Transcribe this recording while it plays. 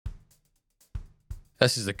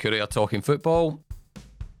This is the Courier Talking Football.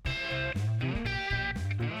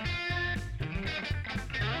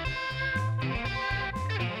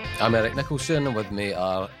 I'm Eric Nicolson, and with me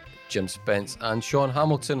are Jim Spence and Sean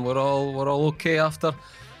Hamilton. We're all okay after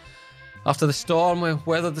the storm. We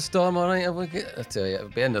weathered the storm all right. I tell you, it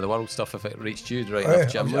would be end of the world stuff if it reached you right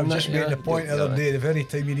enough, Jim. I'm just making the point the other day, the very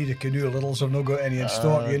time you need a canoe, littles have not got any in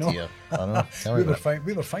stock, you know. I know. We were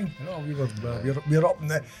fine, you know. We were up in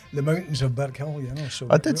the mountains of Birkhill, you know. So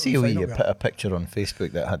I did see you put a picture on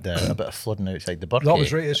Facebook that had a bit of flooding outside the Birkhill. That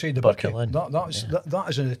was right outside the Birkhill Inn. That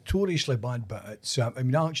is a notoriously bad bit. It's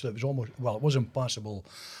actually it was almost, well, it was impossible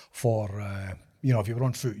for if you were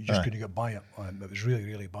on foot, you just couldn't get by it. It was really,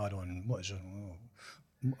 really bad on, what is it?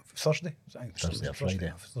 Thursday?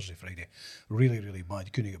 Friday. Thursday, Friday. Really, really bad.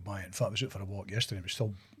 You couldn't get by it. In fact, I was out for a walk yesterday and it was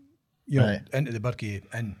still, into the Birkie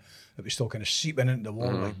Inn. It was still kind of seeping into the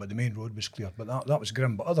wall, but the main road was clear. But that was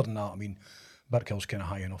grim. But other than that, I mean, Birkhill's kind of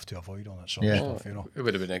high enough to avoid all that sort of stuff, you know. It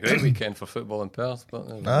would have been a great weekend for football in Perth. But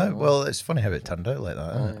well, it's funny how it turned out like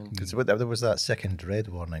that, because there was that second red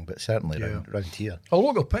warning, but certainly around here. A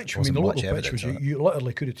local pitch, the local pitch was, you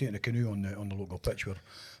literally could have taken a canoe on the local pitch where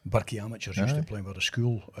Birkie amateurs used to play, where the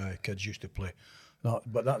school kids used to play.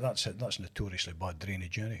 That's notoriously bad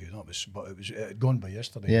drainage anyhow. It had gone by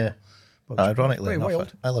yesterday. Yeah. Ironically enough,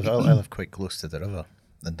 wild. I live quite close to the river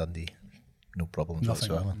in Dundee. No problems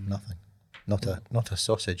whatsoever. Nothing. Not a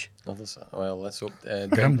sausage. Well, let's hope.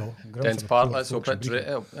 Grim though. Dens Park. Let's hope that's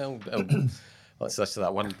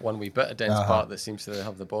that one wee bit of Dens Park that seems to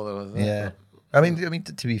have the bother with it. Yeah. I mean,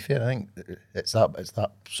 to be fair, I think it's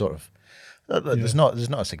that sort of. There's not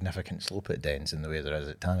a significant slope at Dens in the way there is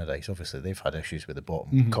at Tannadice. Obviously, they've had issues with the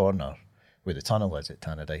bottom corner where the tunnel is at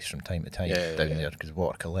Tannadice from time to time down there because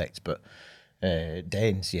water collects. But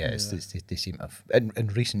Dens, they seem to have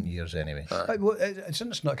in recent years anyway. Well, it's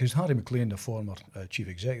interesting because Harry McLean, the former chief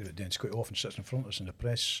executive at Dens, quite often sits in front of us in the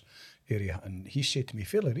press area, and he said to me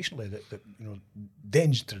fairly recently that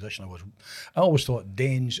Dens traditionally was. I always thought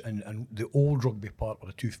Dens and the old rugby park were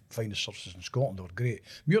the two finest surfaces in Scotland. They were great.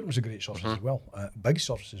 Muirton was a great surface as well, big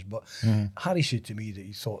surfaces. But Harry said to me that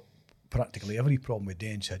he thought practically every problem with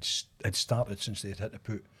Dens had started since they'd had to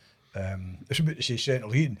put. It's about to say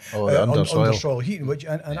central heating, undersoil heating, which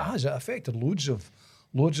and it has affected loads of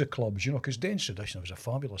clubs, because Dens traditionally was a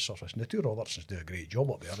fabulous surface, and the two Robertsons do a great job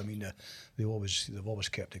up there. I mean, they've always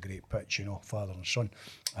kept a great pitch, father and son.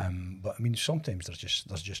 But I mean, sometimes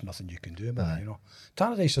there's just nothing you can do about it.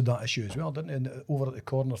 Tannadice had that issue as well, didn't it? Over at the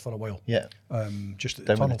corner for a while. Yeah. Just at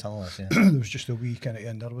the tunnel. There was just a wee kind of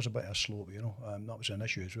end. There was a bit of a slope, that was an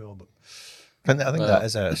issue as well, but. I think that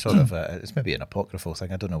is a sort of it's maybe an apocryphal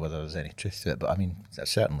thing. I don't know whether there's any truth to it, but I mean,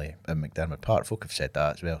 certainly in McDermott Park, folk have said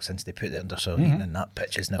that as well. Since they put the undersoil heating in, that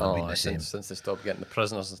pitch has never been the same. Since they stopped getting the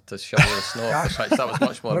prisoners to shovel the snow off the pitch, that was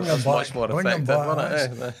much more effective,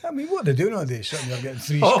 wasn't it? I mean, what are they doing nowadays? Sitting there getting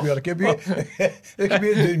 3 square. It could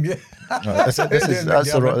be doing you. This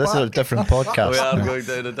is a different podcast. We are going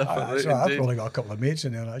down a different route. I've probably got a couple of mates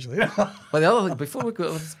in there actually. But the other thing, before we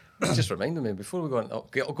go. Just reminded me, before we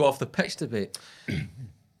go off the pitch debate,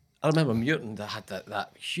 I remember Muirton that had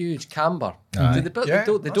that huge camber. They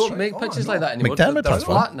don't make pitches like that anymore. They're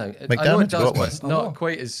flat now. I know it does, but it's not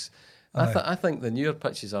quite as... I think the newer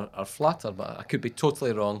pitches are flatter, but I could be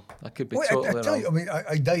totally wrong. I tell you, I mean,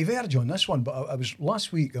 I diverge on this one, but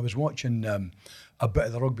last week I was watching a bit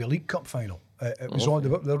of the Rugby League Cup final. It was on,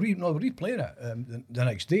 they're replaying it the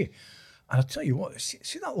next day. And I'll tell you what,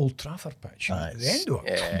 see that Old Trafford pitch, the end of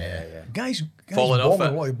it. Yeah. Guys falling off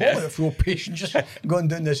it. At full patience, just going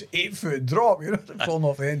down this 8-foot drop, falling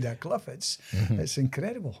off the end of a cliff. It's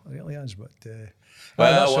incredible, it really is.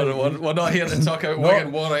 But we're not here to talk about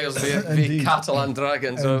Wigan Warriors v Catalan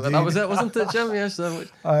Dragons. That was it, wasn't it, Jim? Yes.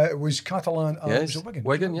 It was Catalan. Yes. Was it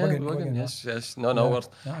Wigan. Yes. No.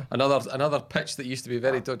 Another pitch that used to be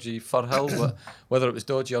very dodgy for Hill, but whether it was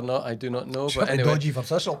dodgy or not, I do not know. But anyway, dodgy for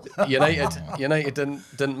Thistle. United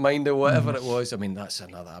didn't mind it, whatever it was. I mean, that's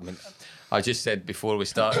another. I mean, I just said before we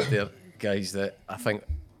started there, guys, that I think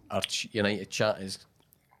our United chat is.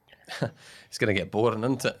 It's going to get boring,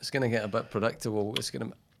 isn't it? It's going to get a bit predictable.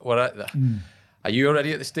 We're at the. Are you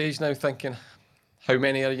already at the stage now thinking, how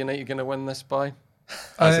many are United going to win this by?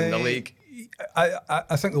 As in the league?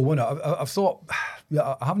 I think they'll win it. I've thought,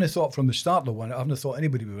 I haven't thought from the start they'll win it. I haven't thought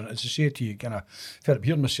anybody would win it. As I say to you, kind of, fed up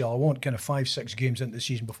hearing myself, I want kind of 5-6 games into the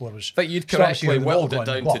season before it was. But you'd correctly whittled it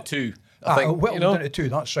down to 2. I think, whittled down to 2,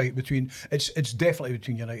 that's right. It's definitely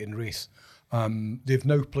between United and Wraith. They've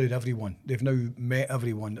now played everyone. They've now met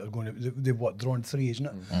everyone that are going to. They've drawn 3, isn't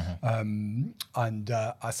it? And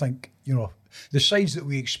I think the sides that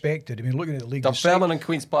we expected. I mean, looking at the league, Dunfermline and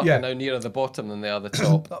Queen's Park are now nearer the bottom than they are the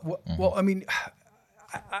top. Well, I mean,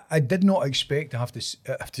 I did not expect to have to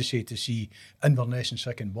see Inverness in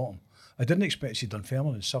second bottom. I didn't expect to see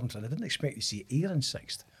Dunfermline in 7th, and I didn't expect to see Ayr in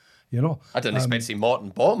 6th. I didn't expect to see Morton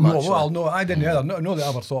bottom. No, I didn't either. No, that I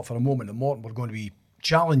ever thought for a moment that Morton were going to be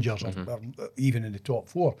challengers, or even in the top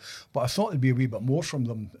 4. But I thought there'd be a wee bit more from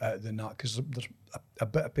them than that, because there's a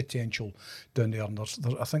bit of potential down there, and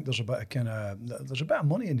I think there's a bit of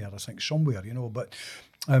money in there. I think somewhere, But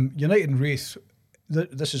United and Wraith,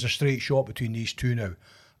 this is a straight shot between these two now.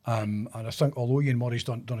 And I think although Ian Murray's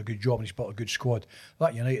done a good job and he's built a good squad,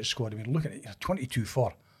 that United squad, I mean, looking at 22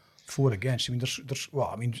 for 4 against. I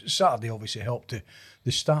mean, Saturday obviously helped the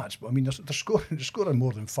stats, but I mean, they're scoring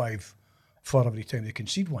more than 5 for every time they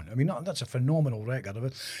concede one. I mean, that's a phenomenal record.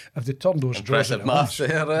 If they turn those draws into maths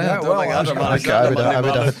there, I would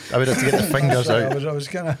have to get the fingers out. I was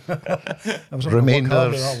kind of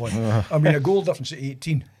Remainders. That one. I mean, a goal difference at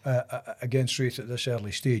 18 against Wraith at this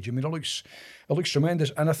early stage. I mean, it looks tremendous.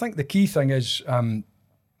 And I think the key thing is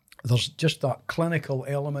there's just that clinical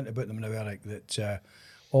element about them now, Eric, that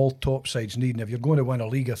all top sides need. And if you're going to win a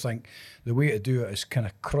league, I think the way to do it is kind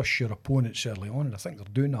of crush your opponents early on. And I think they're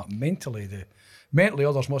doing that mentally. Mentally,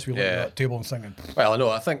 others must be looking at that table and thinking. Well, I know.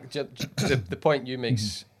 I think the point you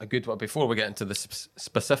make's a good one. Before we get into the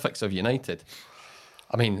specifics of United,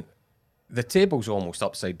 I mean, the table's almost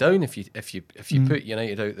upside down if you put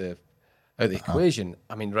United out the equation.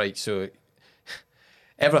 I mean, right, so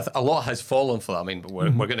a lot has fallen for that. I mean, but we're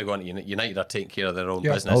going to go on to United are taking care of their own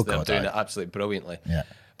business. They're doing it absolutely brilliantly. Yeah.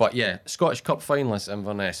 But Scottish Cup finalists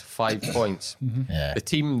Inverness, 5 points. Yeah. The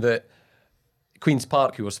team that Queen's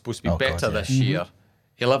Park, who were supposed to be better this year,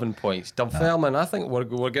 11 points. Dunfermline, I think we're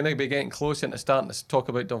going to be getting close into starting to talk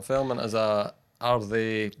about Dunfermline as are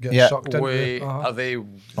they sucked away? Are they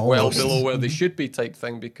well below where they should be type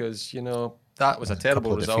thing, because that was a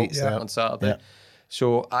terrible result on Saturday. Yeah.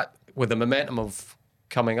 So with the momentum of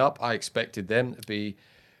coming up, I expected them to be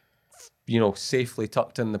safely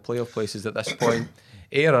tucked in the playoff places at this point.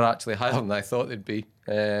 Ayr are actually higher than I thought they'd be.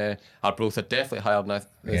 Arbroath are definitely higher than I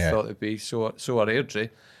thought they'd be. So are Airdrie,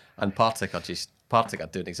 and Partick are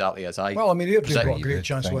doing exactly as I. Well, I mean, Airdrie's got a great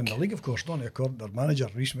chance to win the league, of course, don't they? According to their manager,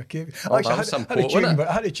 Rhys McCabe. I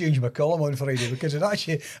had to change my column on Friday because I'd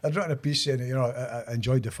written a piece saying, I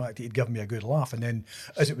enjoyed the fact that he'd given me a good laugh, and then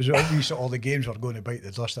as it was obvious that all the games were going to bite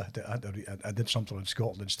the dust, I did something in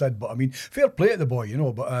Scotland instead. But I mean, fair play to the boy,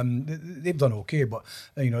 but they've done okay. But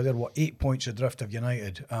they're 8 points adrift of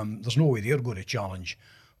United. There's no way they're going to challenge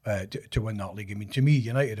to win that league. I mean, to me,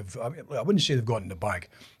 United I wouldn't say they've got in the bag,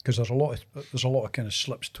 because there's a lot of kind of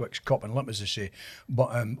slips twixt cup and lip, as they say.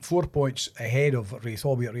 But 4 points ahead of Wraith,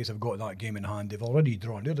 albeit Wraith have got that game in hand. They've already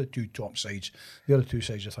drawn. They're the 2 top sides. They're the 2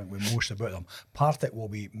 sides I think with most about them. Partick will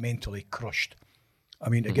be mentally crushed. I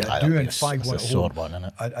mean, to get a 5-1 at home. One, isn't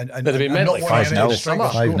it? And they'll be mentally 5-0.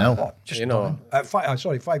 5-0.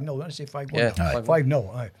 5-0. Let's say 5-1. Yeah,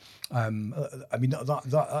 5-0. I mean,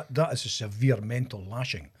 that is a severe mental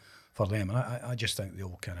lashing for them, and I just think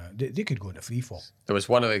they'll they could go into free fall. There was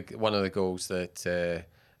one of the goals that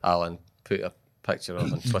Alan put a picture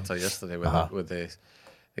of on Twitter yesterday with the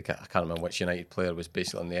I can't remember which United player was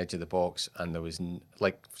basically on the edge of the box, and there was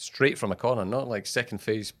straight from a corner, not like second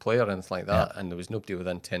phase player or anything like that, and there was nobody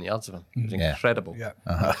within 10 yards of him. It was incredible,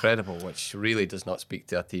 incredible, which really does not speak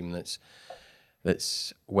to a team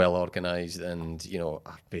that's well organised and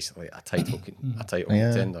basically a title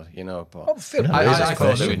contender. But I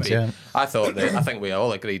thought they would be. I think we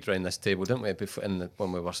all agreed around this table, didn't we?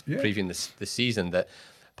 When we were previewing the season, that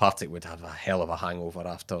Partick would have a hell of a hangover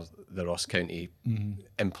after the Ross County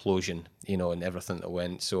implosion, and everything that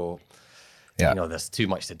went. So, there's too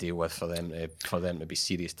much to deal with for them to be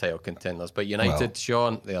serious title contenders. But United,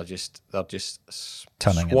 Sean, they're just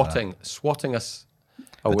swatting us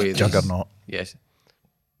away. Juggernaut. Yes.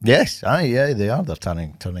 Yes, they are. They're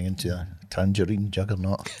turning into a tangerine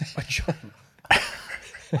juggernaut.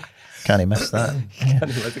 Can't miss that.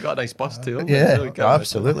 They've got a nice bus too.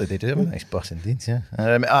 Absolutely, they do have a nice bus indeed. Yeah.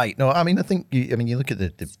 I think you look at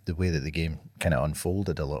the way that the game kind of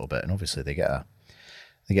unfolded a little bit, and obviously they get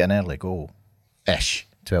an early goal,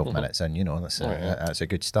 12 minutes in. That's a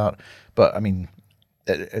good start. But I mean,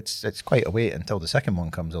 it's quite a wait until the second one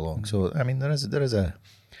comes along. So I mean, there is a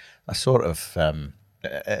sort of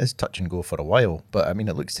it is touch and go for a while. But I mean,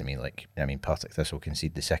 it looks to me like Partick Thistle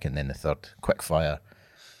concede the second, then the third, quick fire.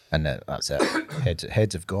 And that's it.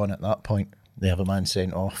 Heads have gone at that point. They have a man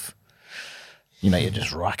sent off. United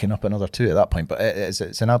just racking up another 2 at that point. But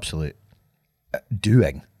it's an absolute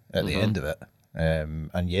doing at the end of it. And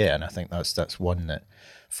I think that's one that,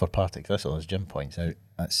 for Partick Thistle, as Jim points out,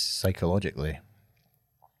 that's psychologically,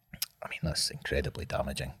 I mean, that's incredibly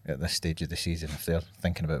damaging at this stage of the season if they're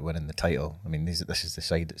thinking about winning the title. I mean, this is the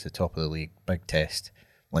side that's the top of the league, big test.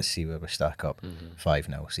 Let's see where we stack up.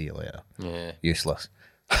 5-0, see you later. Yeah. Useless.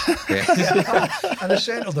 And the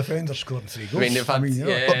central defender scored 3 goals. I mean, they've had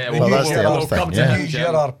well, that's the other thing, yeah.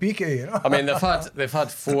 Gerard Piqué, you know. I mean, they've had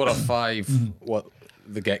 4 or 5 what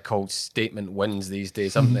they get called statement wins these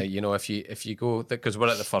days, haven't they? You know, if you go, because we're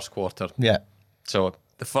at the first quarter. Yeah. So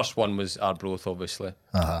the first one was Arbroath, obviously.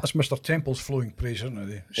 That's Mr. Temple's flowing praise, isn't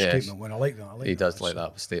it? The statement win. I like that. He does like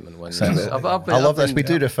that statement win. I love this. We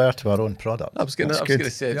do refer to our own product. I was going to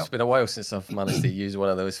say it's been a while since I've managed to use one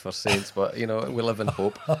of those for Saints, but you know, we live in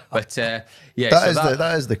hope. But that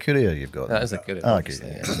is the Courier you've got. That is the Courier. Okay.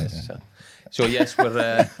 Yes. So yes,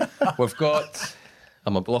 we've got.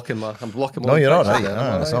 I'm blocking. No, you're all right.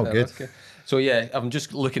 No, it's all good. Okay. So yeah, I'm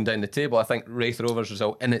just looking down the table. I think Wraith Rovers'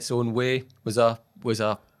 result in its own way was a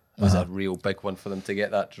real big one for them to get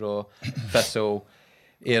that draw. Thistle,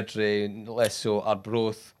 Airdrie, less so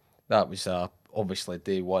Arbroath. That was obviously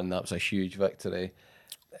day one. That was a huge victory.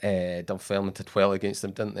 Dunfermline did well against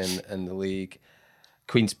them, didn't they, in the league?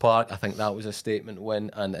 Queen's Park, I think that was a statement win,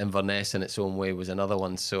 and Inverness in its own way was another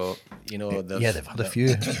one. So you know, they've had a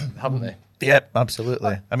few, haven't they? Yeah,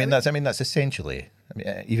 absolutely. I mean, that's essentially. I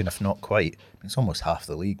mean, even if not quite, it's almost half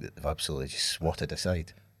the league that they've absolutely just swatted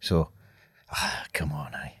aside. So, come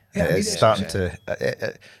on, it's starting to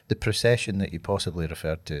the procession that you possibly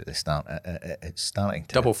referred to at the start. It's starting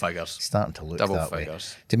to double figures. Starting to look double that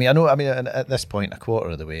figures. Way. To me, I know. I mean, at this point, a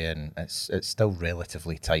quarter of the way in, it's still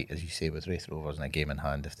relatively tight, as you say, with Wraith Rovers and a game in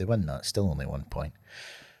hand. If they win that, it's still only 1 point.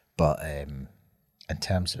 But in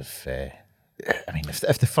terms of, I mean,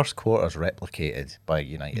 if the first quarter's replicated by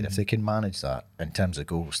United, if they can manage that in terms of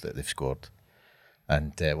goals that they've scored.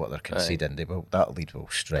 And what they're conceding, that lead will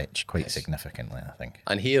stretch quite significantly, I think.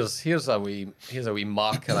 And here's a wee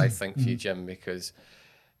marker, I think, for you, Jim, because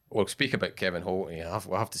we'll speak about Kevin Holt, and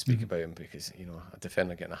we'll have to speak about him because a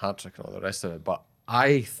defender getting a hat trick and all the rest of it. But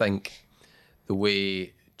I think the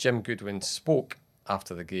way Jim Goodwin spoke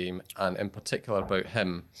after the game, and in particular about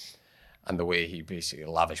him, and the way he basically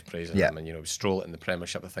lavished praise on him, and Stroll it in the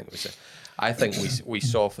Premiership, I think we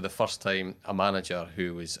saw for the first time a manager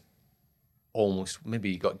who was almost,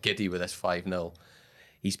 maybe he got giddy with this 5-0.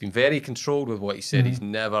 He's been very controlled with what he said. He's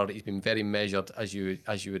been very measured, as you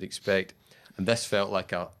would expect. And this felt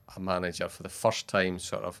like a manager for the first time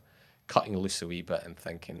sort of cutting loose a wee bit and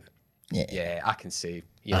thinking, I can say,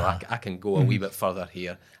 I can go a wee bit further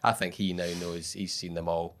here. I think he now knows he's seen them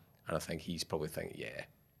all. And I think he's probably thinking,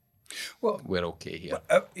 well, we're okay here.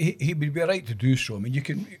 He would be right to do so. I mean,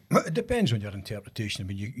 it depends on your interpretation.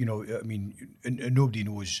 I mean, nobody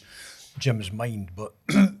knows Jim's mind, but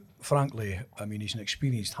frankly, I mean, he's an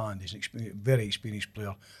experienced hand. He's very experienced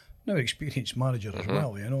player, now an experienced manager as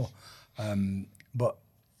well. But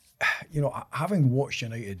having watched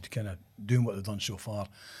United kind of doing what they've done so far,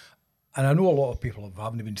 and I know a lot of people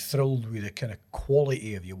haven't been thrilled with the kind of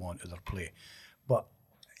quality, if you want, of their play, but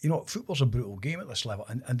football's a brutal game at this level,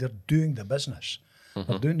 and they're doing the business.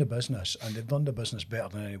 They're doing the business, and they've done the business better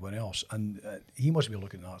than anyone else. And he must be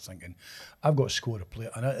looking at that thinking, I've got a squad of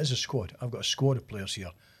players, and it is a squad. I've got a squad of players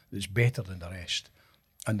here that's better than the rest.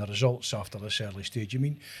 And the results after this early stage. I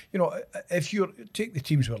mean, if you take the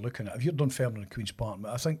teams we're looking at, if you're Dunfermline and Queen's Park,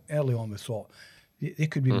 I think early on we thought they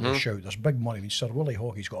could be a shout. There's big money. I mean, Sir Willie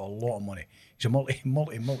Hawkey's got a lot of money. He's a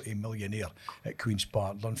multi-millionaire at Queen's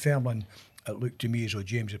Park. Dunfermline, it looked to me as though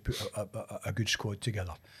James had put a good squad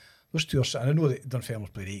together. Those two are, and I know that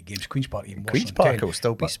Dunfermline's played 8 games. Queen's Park even worse. Queen's Park will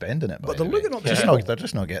still be spending it, but they're looking up. They're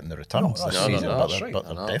just not getting the returns this season. But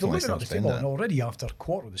they're definitely still spending it. And already after a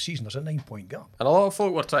quarter of the season, there's a 9-point gap. And a lot of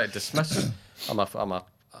folk were trying to dismiss it.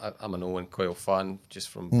 I'm an Owen Coyle fan just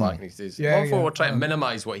from back in these days. A lot of folk were trying to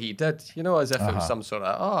minimise what he did, as if it was some sort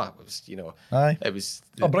of it was.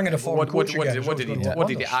 Bringing a foreign coach again. What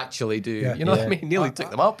did he actually do? You know what I mean? He nearly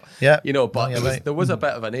took them up. But there was a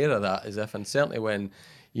bit of an air of that, as if, and certainly when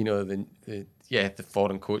the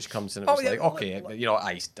foreign coach comes in, it was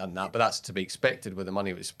he's done that, but that's to be expected with the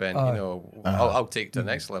money we spent. I'll take it to the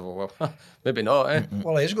next level. Well, maybe not.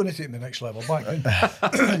 Well, he's going to take him the next level back.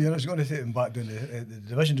 He's going to take him back down the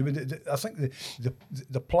divisions. I mean, I think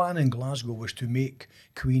the plan in Glasgow was to make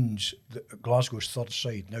Queen's Glasgow's third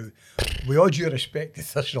side. Now, with all due respect to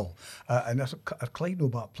Thistle, and are Clyde no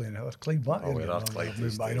back playing? Are Clyde back? Where are Clyde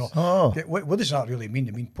these days? What does that really mean?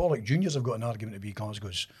 I mean, Pollock Juniors have got an argument to be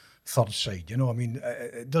Glasgow's third side. You know, I mean,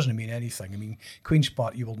 it doesn't mean anything. I mean, Queen's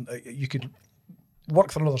Park, you could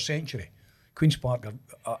work for another century. Queen's Park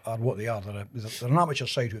are what they are. They're an amateur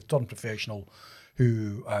side who have turned professional,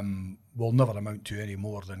 who will never amount to any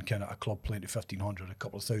more than kind of a club playing to 1,500, a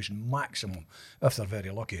couple of thousand maximum, if they're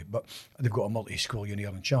very lucky. But they've got a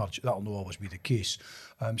multi-squillionaire in charge. That'll not always be the case.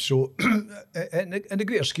 So, in the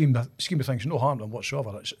greater scheme of things, no harm in them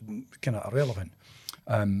whatsoever. It's kind of irrelevant.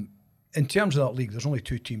 In terms of that league, there's only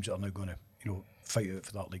two teams that are now going to, fight out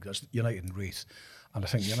for that league. That's United and Wraith. And I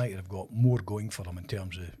think United have got more going for them in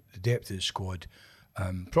terms of the depth of the squad.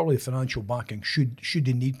 Probably financial backing should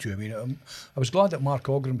they need to. I mean, I was glad that Mark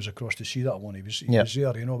Ogren was across to see that one. He was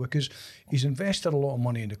there, because he's invested a lot of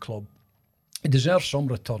money in the club. He deserves some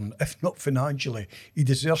return, if not financially. He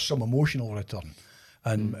deserves some emotional return.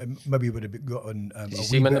 And maybe would have gotten a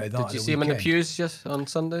wee bit of that. Did you see him in the pews just on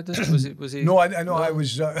Sunday? Was he? No, I know. I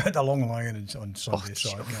was at a long line on Sunday.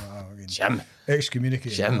 Jim.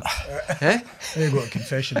 Excommunicated. Jim. I got a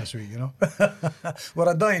confession this week,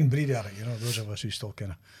 We're a dying breed at it, those of us who still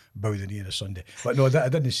kind of bow the knee on a Sunday. But no, I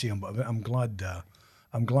didn't see him, but I'm glad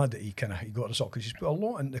that he got us up, because he's put a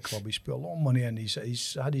lot into the club. He's put a lot of money in. He's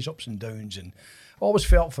had his ups and downs, and I always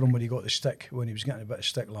felt for him when he got the stick, when he was getting a bit of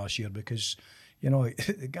stick last year, because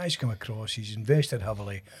the guy's come across, he's invested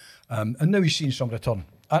heavily, and now he's seen some return.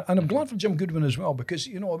 And I'm glad for Jim Goodwin as well, because,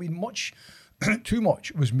 too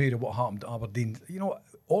much was made of what happened at Aberdeen.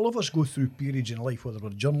 All of us go through periods in life, whether we're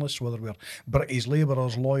journalists, whether we're British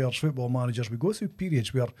labourers, lawyers, football managers, we go through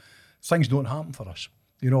periods where things don't happen for us,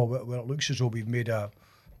 where it looks as though we've made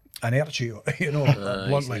an Erchi,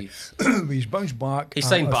 bluntly. He's bounced back. He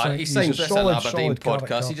signed bad. He signed this solid, at Aberdeen podcast.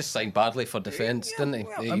 Character. He just signed badly for defence, didn't he?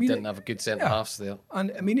 Well, he didn't have a good centre halves there.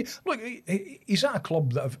 And I mean, look, he's at a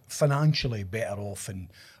club that are financially better off and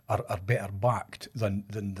are better backed than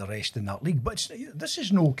the rest in that league. But this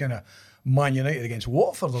is no kind of Man United against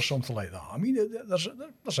Watford or something like that. I mean, there's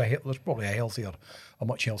probably a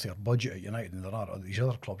much healthier budget at United than there are at these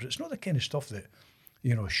other clubs. It's not the kind of stuff that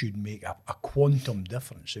should make a quantum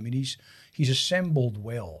difference. I mean, he's assembled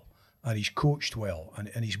well, and he's coached well,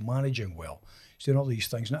 and he's managing well. He's doing all these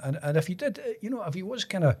things. And if he did, if he was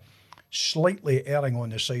kind of slightly erring on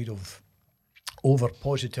the side of over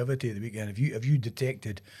positivity at the weekend, if you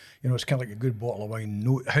detected, it's kind of like a good bottle of wine,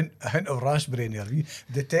 a hint of raspberry in there, if you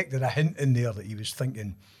detected a hint in there that he was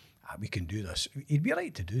thinking, we can do this, he'd be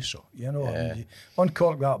right to do so. I mean, you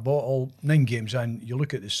uncork that bottle, 9 games in, you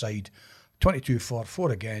look at the side, 22 for, 4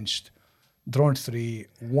 against, drawn 3,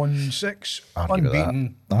 won 6,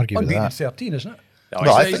 unbeaten 13, isn't it?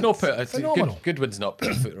 He's not put phenomenal. Goodwin's not put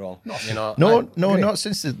a foot wrong. Not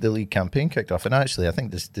since the league campaign kicked off. And actually, I think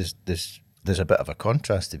there's a bit of a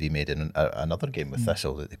contrast to be made in another game with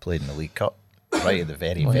Thistle that they played in the League Cup right at the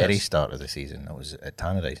very start of the season. That was at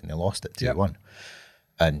Tannadice, and they lost it 2-1.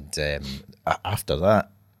 And after that,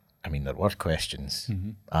 I mean, there were questions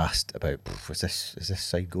asked about, is this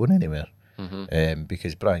side going anywhere?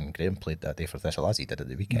 Because Brian Graham played that day for Thistle, as he did at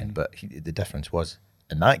the weekend. But the difference was,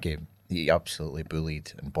 in that game, he absolutely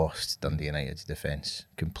bullied and bossed Dundee United's defence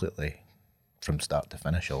completely from start to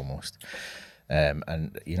finish almost.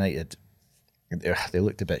 And United, they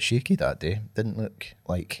looked a bit shaky that day. Didn't look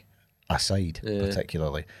like a side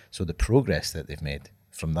particularly. So the progress that they've made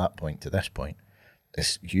from that point to this point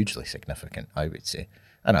is hugely significant, I would say.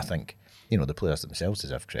 And I think the players themselves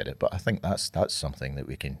deserve credit, but I think that's something that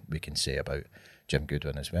we can say about Jim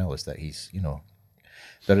Goodwin as well, is that he's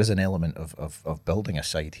there is an element of building a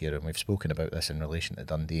side here, and we've spoken about this in relation to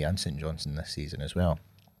Dundee and St Johnstone this season as well.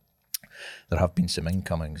 There have been some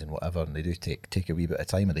incomings and whatever, and they do take a wee bit of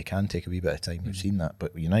time, and they can take a wee bit of time. We've seen that,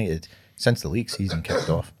 but United, since the league season kicked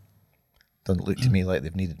off, doesn't look to me like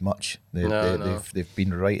they've needed much. They've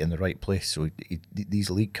been right in the right place. So these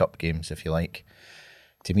League Cup games, if you like,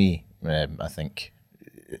 to me, I think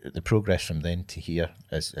the progress from then to here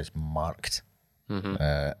is marked, and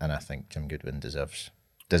I think Jim Goodwin deserves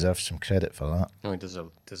some credit for that. No, he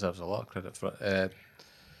deserves a lot of credit for it.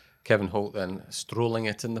 Kevin Holt then strolling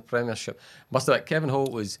it in the Premiership. Must have. Kevin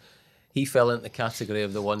Holt he fell into the category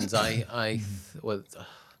of the ones I was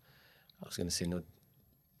going to say no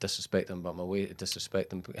disrespect him, but my way to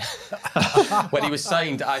disrespect him when he was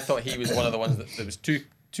signed, I thought he was one of the ones that there was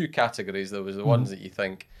two categories. There was the ones that you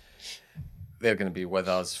think they're going to be with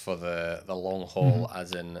us for the long haul,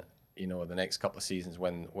 as in the next couple of seasons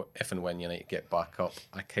if and when United get back up.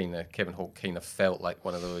 Kevin Holt kind of felt like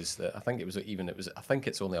one of those that I think it's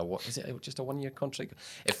only is it just a 1-year contract?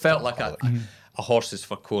 It felt like a horses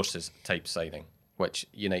for courses type signing, which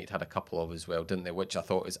United had a couple of as well, didn't they? Which I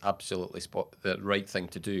thought was absolutely the right thing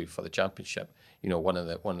to do for the Championship. One of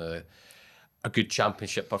the a good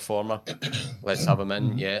championship performer. Let's have him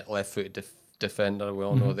in. Yeah, left-footed defender. We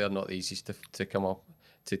all know they're not the easiest to come up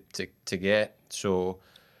to get. So,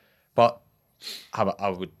 but I'm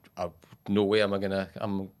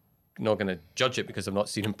not gonna judge it because I've not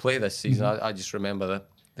seen him play this season. I just remember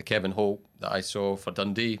the Kevin Holt that I saw for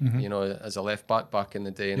Dundee, as a left back in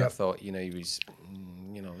the day, and I thought, he was,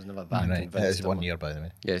 I was never that convinced. It was 1 year, by the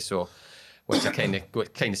way. Yeah, so which kind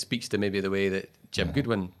of speaks to maybe the way that Jim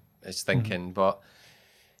Goodwin is thinking, but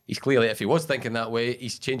he's clearly, if he was thinking that way,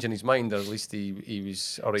 he's changing his mind, or at least he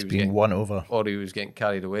was getting won over, or he was getting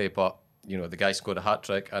carried away. But the guy scored a hat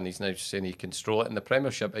trick, and he's now saying he can stroll it in the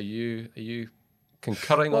Premiership. Are you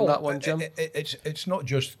concurring on that one, Jim? It's not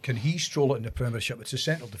just can he stroll it in the Premiership. It's a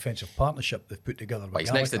central defensive partnership they've put together. Well,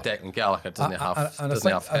 he's next to Declan Gallagher, doesn't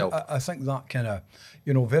have help. I think that kind of,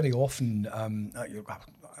 very often.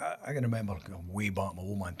 I can remember way back my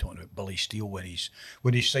old man talking about Billy Steele when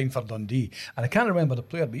he signed for Dundee, and I can't remember the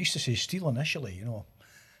player, but he used to say Steele initially.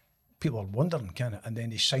 People are wondering, and then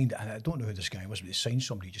they signed it, and I don't know who this guy was, but they signed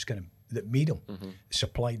somebody just that made him,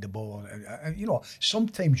 supplied the ball.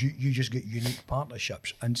 Sometimes you just get unique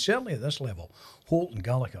partnerships, and certainly at this level, Holt and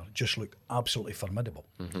Gallagher just look absolutely formidable.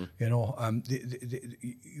 You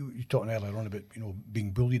were talking earlier on about being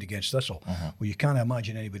bullied against Thistle. Well, you can't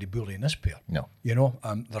imagine anybody bullying this pair. No.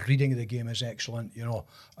 Their reading of the game is excellent.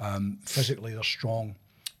 Physically they're strong.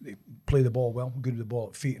 They play the ball well, good with the ball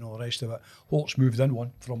at feet and all the rest of it. Holt's moved in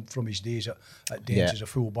one from his days at Dens as a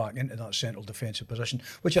full back into that central defensive position,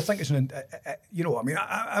 which I think is I'm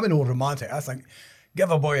an old romantic. I think give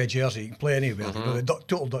a boy a jersey, he can play anywhere. The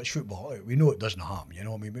total Dutch football, we know it doesn't happen.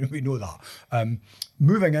 We know that.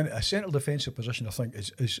 Moving into a central defensive position, I think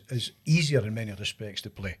is easier in many respects to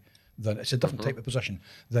play. It's a different type of position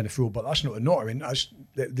than a full, but that's not a not. I mean,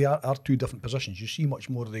 they are two different positions. You see much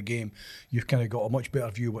more of the game. You've kind of got a much better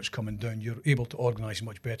view of what's coming down. You're able to organise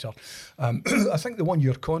much better. I think the 1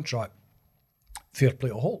 year contract, fair play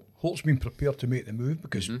to Holt. Holt's been prepared to make the move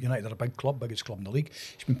because United are a big club, biggest club in the league.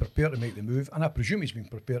 He's been prepared to make the move, and I presume he's been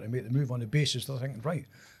prepared to make the move on the basis that they're thinking, right,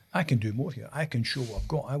 I can do more here. I can show what I've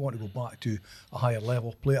got. I want to go back to a higher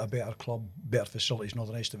level, play at a better club, better facilities, and all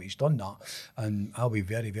the rest of it. He's done that, and I'll be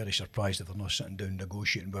very, very surprised if they're not sitting down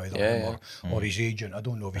negotiating with him or his agent. I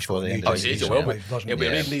don't know if he's got an agent. His agent will be. He'll be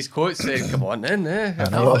reading these quotes saying, "Come on in, I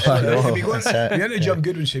know. He'll be going to Jim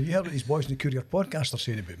Goodwin saying, "Have you heard what these boys in the Courier podcast are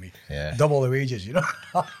saying about me? Yeah. Double the wages,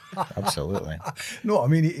 Absolutely. No, I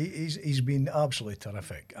mean he's been absolutely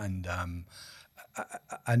terrific, and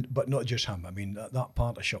but not just him. I mean that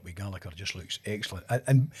partnership with Gallagher just looks excellent,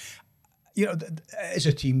 and it's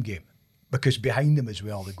a team game because behind them as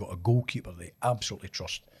well they've got a goalkeeper they absolutely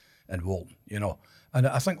trust in Walton, and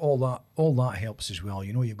I think all that helps as well.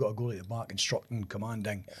 You've got a goalie at the back, instructing,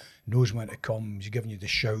 commanding, knows when to come, he's giving you the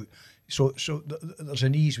shout. So there's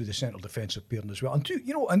an ease with the central defensive pairing as well, and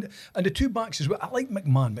and the two backs as well. I like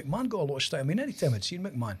McMahon. McMahon got a lot of style. I mean, anytime I'd seen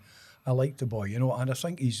McMahon, I like the boy, and I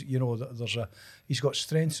think he's, he's got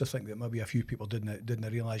strengths. I think that maybe a few people didn't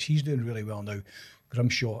realise. He's doing really well now.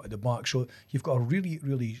 Grimshaw at the back, so you've got a really,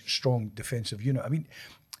 really strong defensive unit. I mean,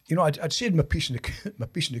 I'd said my piece in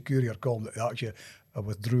the Courier column that actually I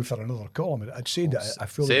withdrew for another column. I'd said that I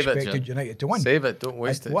fully expected United to win. Save it, don't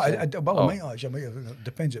waste it. I might actually.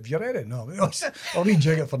 Depends if you're at it. No, I'll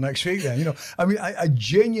rejig it for next week. Then, I mean, I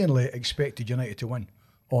genuinely expected United to win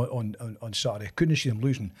on Saturday. I couldn't see them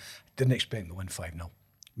losing. Didn't expect them to win 5-0.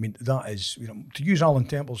 I mean, that is, to use Alan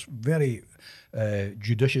Temple's very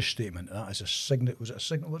judicious statement, that is a signature. Was it a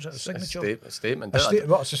signature? Was it a signature? A statement.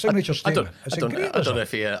 It's a signature statement. I don't know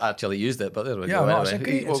if he actually used it, but there we go. Yeah, it's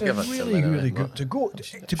really good to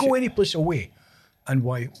go any place away and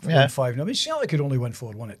win 5-0. I mean, Celtic could only win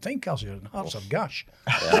 4-1 at Tynecastle, and Hearts are gash.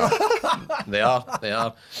 They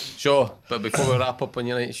are. Sure, but before we wrap up on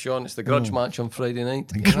United, Sean, it's the grudge match on Friday night.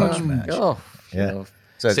 The grudge match. Yeah.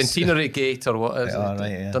 So Centenary Gate or what is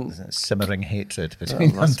it? Simmering hatred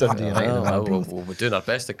between Dundee United and Arbroath. We're doing our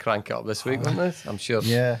best to crank it up this week, aren't we? I'm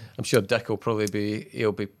sure Dick will probably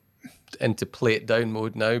he'll be into play it down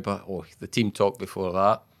mode now, but the team talk before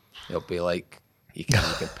that, it'll be like you can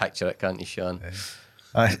picture it, can't you, Sean?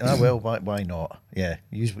 Well, why not? Yeah,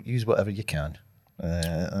 use whatever you can.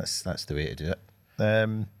 That's the way to do it.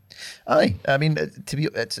 I mean,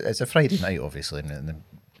 it's a Friday night, obviously, and the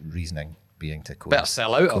reasoning being to better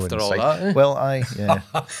sell out after all that. Eh? Well,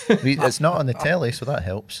 it's not on the telly, so that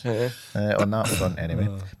helps on that front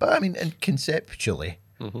anyway. But I mean, and conceptually,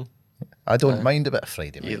 I don't mind a bit of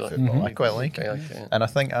Friday night football. I quite like it, and I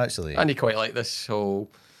think actually, and you quite like this whole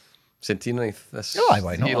Centenary.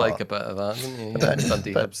 Why not? You like a bit of that, don't you?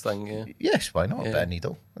 Dundee Hibs thing, yeah. Yes, why not? A bit of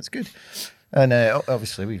needle. That's good. And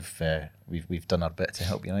obviously we've done our bit to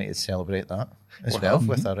help United celebrate that as well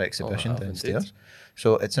with our exhibition downstairs. Indeed.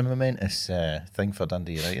 So it's a momentous thing for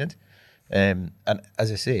Dundee United. And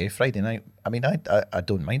as I say, Friday night, I mean, I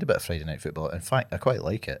don't mind a bit of Friday night football. In fact, I quite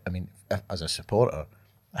like it. I mean, as a supporter,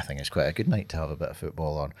 I think it's quite a good night to have a bit of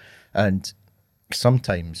football on. And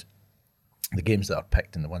sometimes the games that are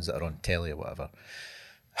picked and the ones that are on telly or whatever,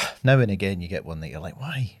 now and again you get one that you're like,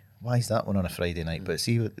 why? Why is that one on a Friday night? But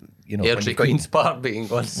see, you know, Airdrie Queen's Park being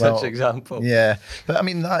one such example. Yeah, but I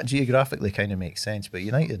mean, that geographically kind of makes sense. But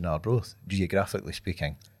United and Arbroath, geographically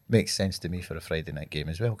speaking, makes sense to me for a Friday night game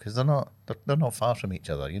as well, because they're not far from each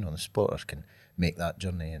other. You know, the supporters can make that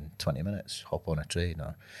journey in 20 minutes, hop on a train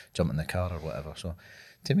or jump in the car or whatever. So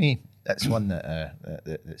to me, that's one that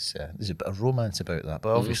there's a bit of romance about that.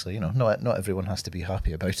 But obviously, you know, not everyone has to be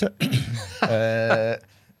happy about it.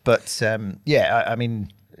 But I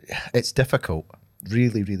mean, it's difficult,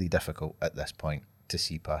 really, really difficult at this point to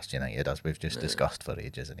see past United, as we've just discussed for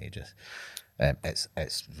ages and ages.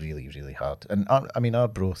 It's really, really hard. And I mean,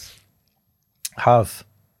 Arbroath have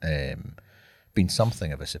been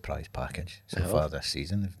something of a surprise package so far this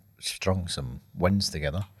season. They've strung some wins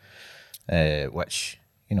together, which,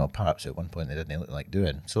 you know, perhaps at one point they didn't look like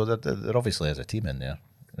doing. So they're obviously as a team in there.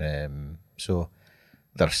 So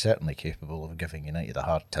they're certainly capable of giving United a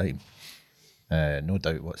hard time. No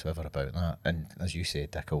doubt whatsoever about that. And as you say,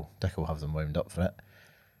 Dick will have them wound up for it,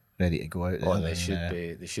 ready to go out there. Oh,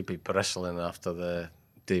 they should be bristling after the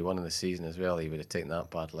day one of the season as well. He would have taken that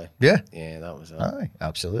badly. Yeah, that was. Aye,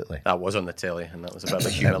 absolutely. That was on the telly, and that was a bit of a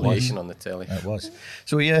humiliation on the telly. It was.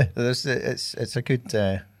 So yeah, it's a good.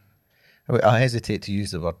 I hesitate to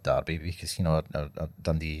use the word derby because, you know, our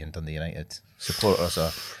Dundee and Dundee United supporters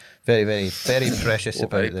are very, very, very precious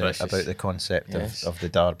about the concept of the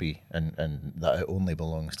derby and that it only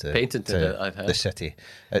belongs to the city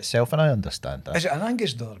itself, and I understand that. Is it an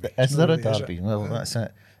Angus derby? Is there a derby? Well, that's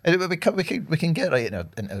it. We can get right into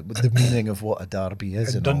the meaning of what a derby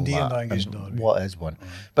is and Dundee all that, and Angus derby. What is one?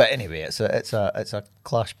 But anyway, it's a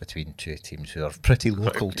clash between two teams who are pretty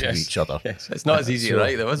local to each other. Yes. It's not as easy to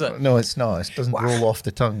write, though, is it? No, it's not. It doesn't roll off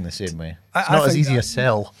the tongue the same way. It's not as easy as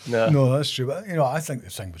sell. No, that's true. But, you know, I think the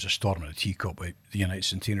thing was a storm in a teacup with the United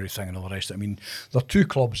Centenary thing and all the rest. I mean, there are two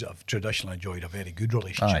clubs that have traditionally enjoyed a very good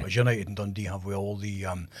relationship. As United and Dundee have with all the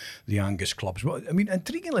Angus clubs. But, I mean,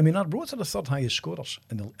 intriguingly, Arbroath are the third highest scorers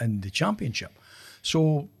in the championship.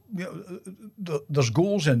 So, you know, there's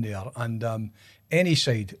goals in there, and any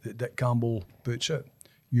side that Campbell puts out,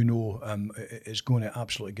 you know, is going to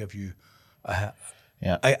absolutely give you a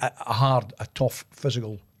tough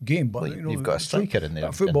physical game. But you know, you've got a striker in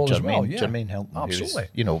there, football as well. Yeah, Jermaine Hilton, absolutely.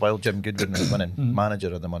 You know, while Jim Goodwin was winning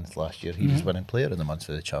Manager of the Month last year, he was winning Player of the Month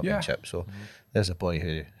for the championship. So there's a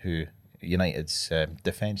boy who United's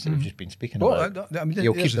defence that we've just been speaking about.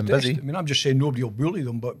 He'll keep them busy. I mean, I'm just saying nobody will bully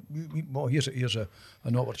them, but here's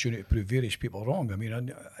an opportunity to prove various people wrong. I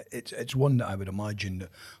mean, it's one that I would imagine that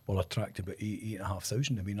will attract about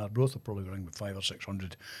 8,500. I mean, Arbroath will probably bring about 500 or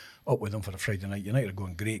 600 up with them for a Friday night. United are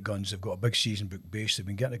going great guns. They've got a big season book base. They've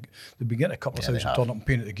been getting a couple of thousand turn up and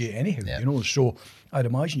paying at the gate anyhow. You know, so I'd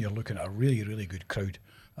imagine you're looking at a really, really good crowd,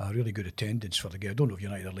 a really good attendance for the game. I don't know if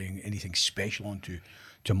United are laying anything special onto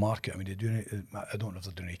to market. I mean, I don't know if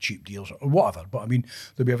they're doing any cheap deals or whatever, but I mean,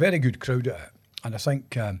 there'll be a very good crowd at it. And I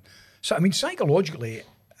think, psychologically,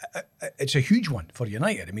 it's a huge one for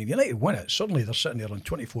United. I mean, United win it. Suddenly they're sitting there on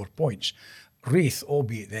 24 points. Wraith,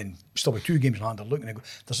 albeit then still with 2 games in hand, are looking at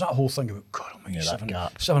there's that whole thing about, God almighty,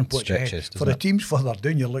 7 points ahead. For the teams further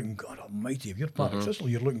down, you're looking, God almighty, if you're Partick Thistle,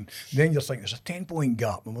 you're looking, then you're thinking there's a 10-point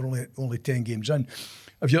gap and we're only 10 games in.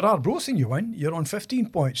 If you're Arbroath and you win, you're on 15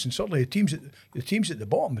 points, and suddenly the teams at the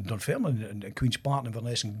bottom, and Dunfermline and Queen's Park and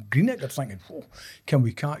Inverness and Greenock are thinking, whoa, can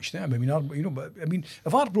we catch them? I mean,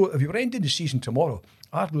 if you were ending the season tomorrow,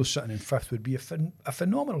 Arbroath sitting in 5th would be a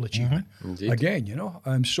phenomenal achievement. Again, you know.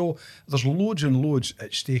 So there's loads and loads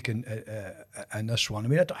at stake in this one. I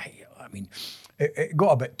mean, it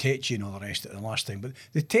got a bit tetchy and all the rest of it the last time, but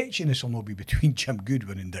the tetchiness will not be between Jim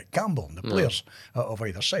Goodwin and Dick Campbell and the players of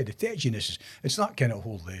either side. The tetchiness is that kind of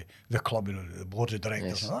whole the club, you know, the board of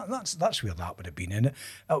directors. Yes. That's where that would have been in it.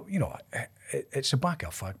 You know, it's a back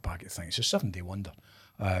of fag packet thing. It's a 7-day wonder.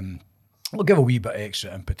 We'll give a wee bit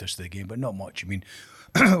extra impetus to the game, but not much. I mean,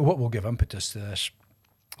 what will give impetus to this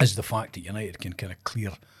is the fact that United can kind of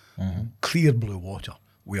clear blue water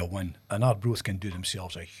with a win, and Arbroath can do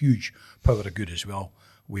themselves a huge power of good as well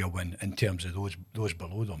with a win in terms of those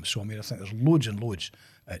below them. So I mean, I think there's loads and loads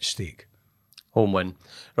at stake. Home win,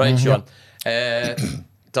 right, Sean?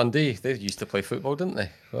 Dundee, they used to play football, didn't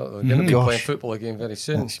they? Well, they're going to be playing football again very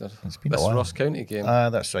soon. It's been this Ross County game.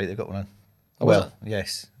 That's right, they've got one in. Well,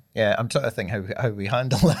 yes. Yeah, I'm trying to think how we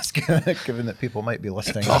handle this, given that people might be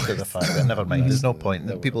listening after the fact. But never mind, there's no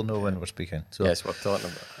point. People know when we're speaking. So. Yes, we're talking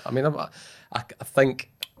about. I mean, I think.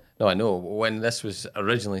 No, I know. When this was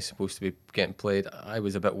originally supposed to be getting played, I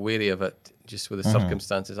was a bit wary of it, just with the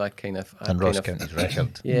circumstances. And Ross County's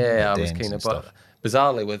record. Yeah, I was kind of. But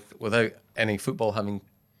bizarrely, without any football having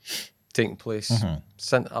taken place,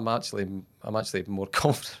 I'm actually more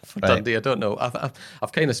confident for Dundee. I don't know.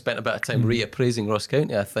 I've kind of spent a bit of time reappraising Ross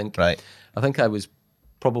County. I think. Right. I think I was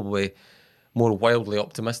probably more wildly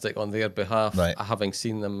optimistic on their behalf, having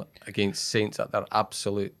seen them against Saints at their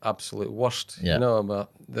absolute worst. Yeah. You know, but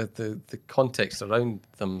the context around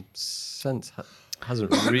them since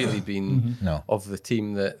hasn't really been of the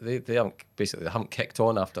team that they haven't kicked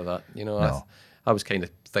on after that. You know, No. I was kind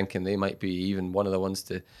of thinking they might be even one of the ones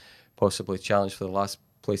to possibly challenge for the last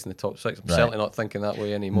place in the top 6. I'm certainly not thinking that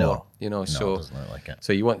way anymore. No. You know, It doesn't look like it.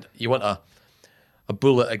 so you want a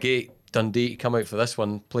bull at a gate. Dundee to come out for this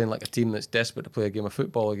one playing like a team that's desperate to play a game of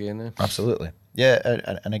football again. Eh? Absolutely. Yeah,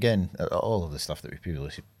 and again, all of the stuff that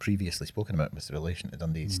we've previously spoken about with relation to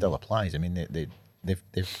Dundee still applies. I mean,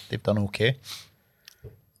 they've done okay,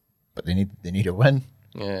 but they need a win.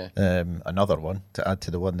 Yeah. Another one to add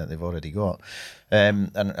to the one that they've already got.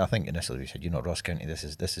 And I think initially we said, Ross County, this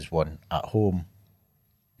is one at home.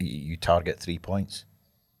 You target 3 points.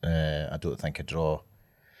 I don't think a draw.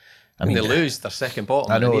 I mean, they lose their second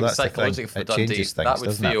bottom. I know, and that's the psychologically thing. for It Dundee, changes things, that would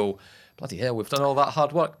doesn't it? feel bloody hell. We've done all that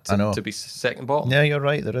hard work to be second bottom. Yeah, you're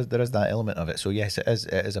right. There is that element of it. So yes, it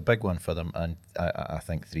is a big one for them, and I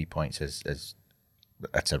think 3 points is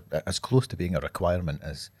as close to being a requirement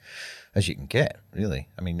as you can get. Really,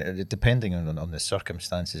 I mean, depending on the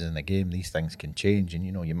circumstances in the game, these things can change, and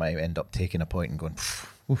you might end up taking a point and going,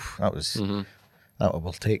 "Oof, that was."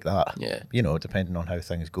 We'll take that. Yeah. Depending on how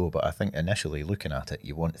things go. But I think initially looking at it,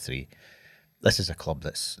 you want 3. This is a club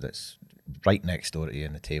that's right next door to you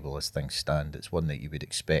in the table as things stand. It's one that you would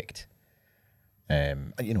expect.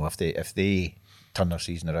 If they turn their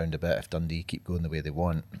season around a bit, if Dundee keep going the way they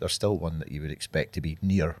want, they're still one that you would expect to be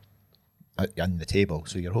near in the table.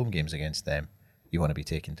 So your home games against them, you want to be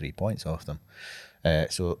taking 3 points off them.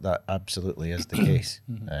 So that absolutely is the case.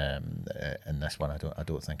 In this one, I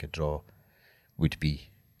don't think a draw would be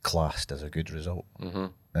classed as a good result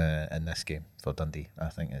in this game for Dundee. I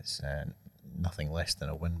think it's nothing less than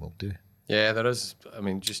a win will do. Yeah, there is. I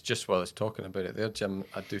mean, just while I was talking about it there, Jim,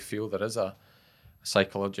 I do feel there is a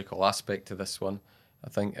psychological aspect to this one. I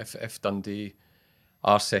think if Dundee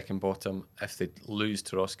are second bottom, if they lose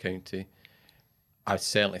to Ross County, I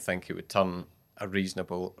certainly think it would turn a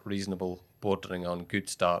reasonable bordering on good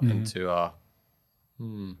start into a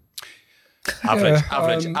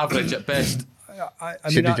average at best.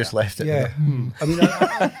 Should have just left it. Yeah, I mean,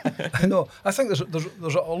 I know. I think there's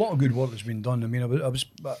a lot of good work that's been done. I mean, I was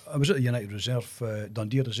at the United Reserve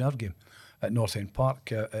Dundee Reserve game at North End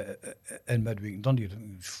Park in midweek in Dundee. I think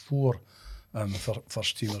it was 4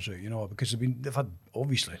 first teamers out, because they've had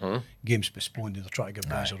obviously games postponed and they're trying to give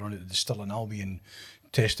guys a run at the Stirling Albion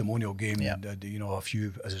testimonial game. And, a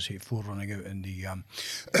few, as I say, 4 running out in the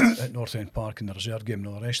at North End Park in the reserve game and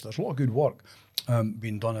all the rest. There's a lot of good work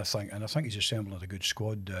being done, I think, and I think he's assembling a good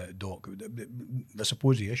squad, Doc. I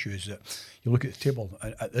suppose the issue is that you look at the table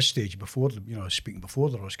at this stage before the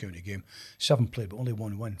Ross County game, 7 played but only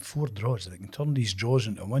 1 win, 4 draws. They can turn these draws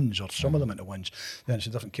into wins, or some of them into wins, then it's a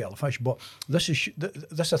different kettle of fish. But this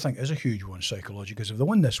I think is a huge one psychologically, because if they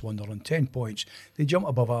win this one, they're on 10 points. They jump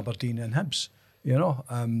above Aberdeen and Hibs.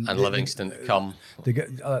 And Livingston come. They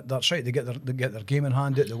get that's right. They get their game in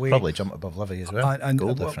hand at the way. Probably jump above Livy as well. And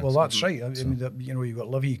goal difference. Well, that's right. I mean, you've got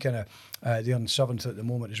Livy kind of they're in 7th at the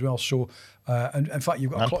moment as well. So, and in fact, you've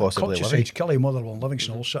got clutch sides, Kelly, Motherwell, and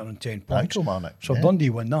Livingston all sitting on 10 points. So Dundee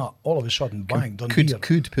win that, all of a sudden, bang, Dundee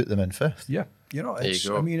could put them in 5th. Yeah, it's.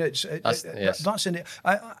 I mean, that's in it.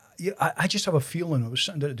 I just have a feeling. I was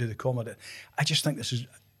sitting down to do the comment. I just think this is.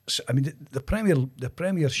 I mean, the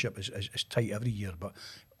Premiership is tight every year, but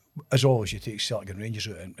as always, you take Celtic and Rangers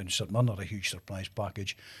out, and St Mirren are a huge surprise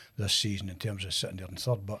package this season in terms of sitting there in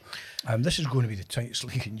 3rd. But this is going to be the tightest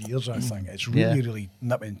league in years, I think. It's really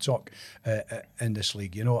nip and tuck in this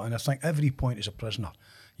league, and I think every point is a prisoner.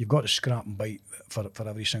 You've got to scrap and bite for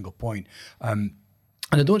every single point. And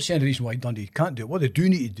I don't see any reason why Dundee can't do it. What they do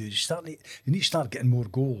need to do is they need to start getting more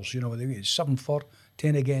goals. It's 7 for,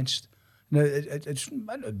 10 against. Now, it's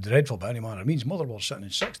dreadful by any manner. It means Motherwell's sitting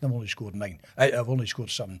in 6th, they've only scored 9. I've only scored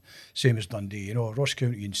 7, same as Dundee. Ross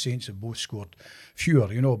County and Saints have both scored fewer,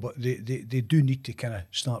 but they do need to kind of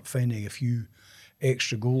start finding a few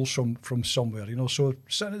extra goals from somewhere, So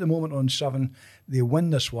sitting at the moment on 7, they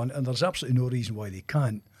win this one, and there's absolutely no reason why they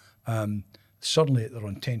can't. suddenly they're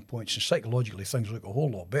on 10 points, and psychologically things look a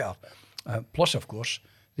whole lot better. Plus, of course,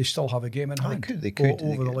 they still have a game in hand. They could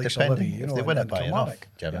over the likes of Livy, you know, if they win it and by Kilmarnock.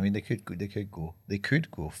 enough. Jim. I mean, they could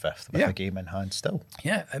go fifth with a game in hand still.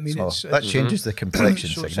 Yeah, I mean, So that changes the complexion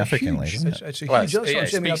so significantly. It's a Well, huge. it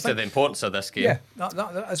speaks to the importance of this game. Yeah,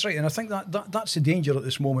 that's right, and I think that's the danger at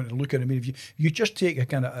this moment. And looking, I mean, if you just take a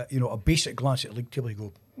kind of a basic glance at the league table, you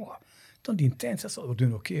go, "What? Dundee in 10th, I thought they were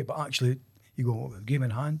doing okay," but actually, you go, game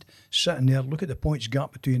in hand, sitting there, look at the points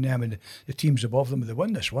gap between them and the teams above them. If they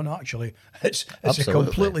win this one, actually, it's a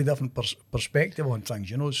completely different perspective on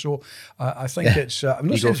things, you know. So I think it's I'm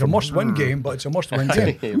not saying it's a must-win game, but it's a must-win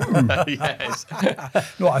game. Yes.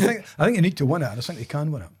 No, I think you need to win it, and I think they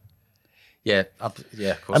can win it. Yeah, of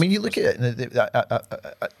course. I mean, you look at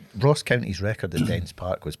it. Ross County's record at Dens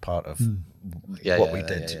Park was part of what we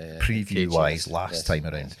did preview-wise last time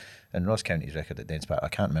around. And Ross County's record at Dens Park, I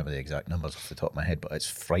can't remember the exact numbers off the top of my head, but it's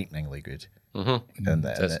frighteningly good. Mm-hmm.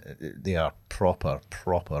 And they are proper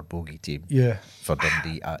bogey team for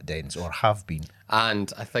Dundee at Dens, or have been.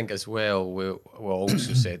 And I think as well, we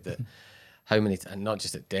also said that and not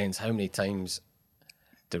just at Dens, how many times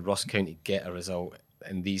did Ross County get a result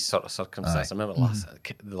in these sort of circumstances? I remember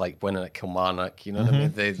like winning at Kilmarnock, you know what I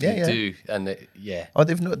mean? They do, and Oh,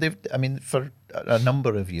 they've. I mean, for a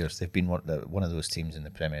number of years, they've been one of those teams in the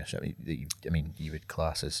Premiership. You would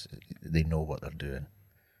class as they know what they're doing,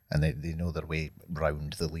 and they know their way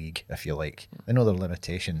round the league, if you like. They know their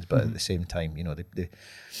limitations, but at the same time, you know,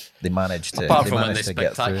 they manage to. Apart from when they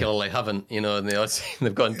spectacularly haven't, you know, in the odds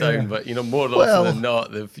they've gone down, but you know, more often than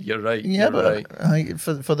not, you're right. Yeah, you're right.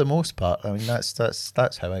 For the most part, I mean,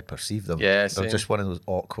 that's how I perceive them. Yeah, they're just one of those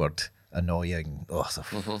awkward, annoying.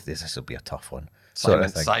 This will be a tough one.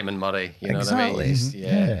 Simon Murray, you know what I mean?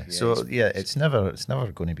 Yeah. So it's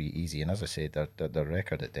never going to be easy. And as I said, their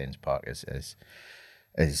record at Dens Park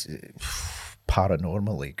is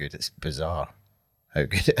paranormally good. It's bizarre how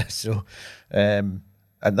good it is. So, and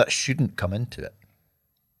that shouldn't come into it.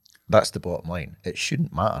 That's the bottom line. It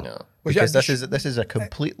shouldn't matter. No. Because this is a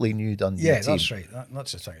completely new Dundee team. Yeah, that's right.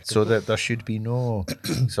 That's the thing. So there should be no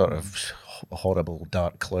sort of horrible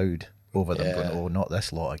dark cloud over them going, oh, not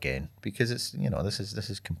this lot again, because it's, you know, this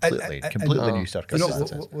is completely new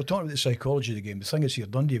circumstances. You know, we're talking about the psychology of the game. The thing is here,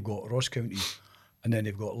 Dundee have got Ross County, and then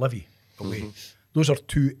they've got Livy away. Those are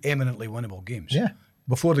two eminently winnable games. Yeah.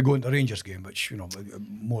 Before they go into the Rangers game, which, you know,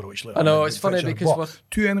 more of which later. I know, it's funny because we're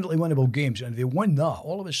two eminently winnable games, and if they win that,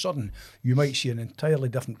 all of a sudden you might see an entirely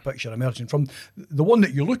different picture emerging from the one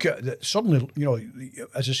that you look at. That suddenly, you know,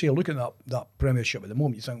 as I say, looking at that Premiership at the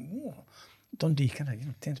moment, you think, oh, Dundee kind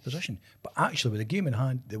of 10th position, but actually with a game in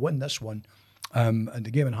hand, they win this one. And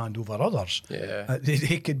the game in hand over others,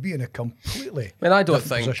 they could be in a completely. I mean, I don't different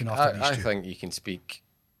think. position after these I two. think you can speak.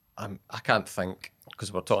 I can't think,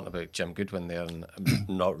 because we're talking about Jim Goodwin there, and I'm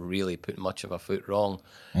not really putting much of a foot wrong.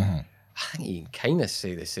 I think you can kind of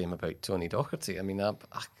say the same about Tony Docherty. I mean,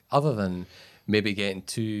 other than maybe getting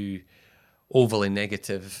too overly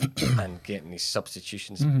negative and getting these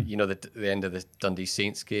substitutions, you know, the end of the Dundee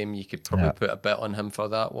Saints game, you could probably put a bit on him for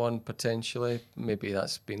that one potentially. Maybe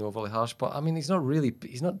that's been overly harsh, but I mean, he's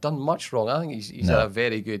not done much wrong. I think he's had a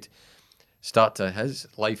very good start to his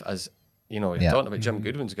life as. You know, you're talking about Jim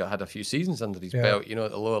Goodwin's had a few seasons under his belt, you know,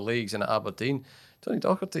 at the lower leagues and at Aberdeen. Tony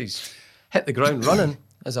Docherty's hit the ground running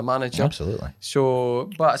as a manager. Absolutely. So,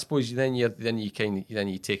 but I suppose then you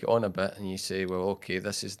take it on a bit and you say, well, okay,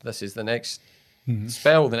 this is the next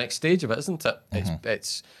spell, the next stage of it, isn't it?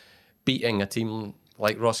 It's beating a team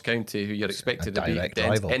like Ross County, who you're expected to beat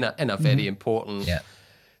in a very important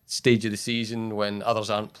stage of the season when others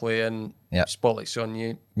aren't playing. Spotlight's on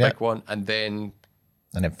you, big one, and then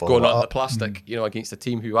going on the plastic, you know, against a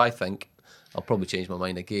team who I think, I'll probably change my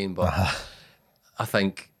mind again, but I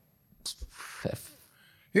think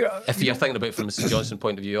if you're thinking about it from a St Johnstone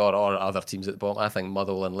point of view or other teams at the bottom, I think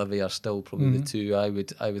Motherwell and Livy are still probably the two I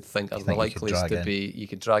would think are the likeliest to be. You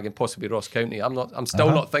could drag in possibly Ross County. I'm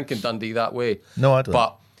still not thinking Dundee that way. No, I don't.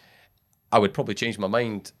 But I would probably change my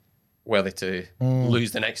mind were they to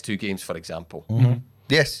lose the next two games, for example.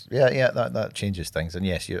 Yes, that changes things, and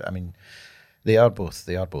yes, I mean. They are both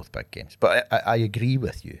big games, but I agree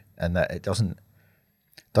with you in that it doesn't.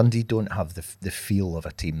 Dundee don't have the feel of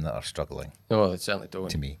a team that are struggling. No, they certainly don't.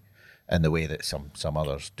 To me, in the way that some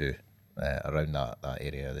others do around that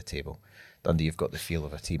area of the table. Dundee have got the feel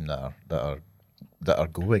of a team that are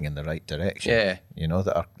going in the right direction. Yeah, you know,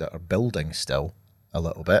 that are building still a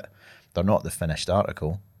little bit. They're not the finished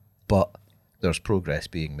article, but there's progress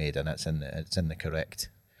being made, and it's in the correct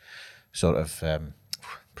sort of.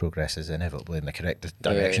 progress is inevitably in the correct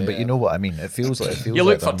direction. But you know what I mean. It feels like you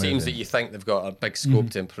look for teams that you think they've got a big scope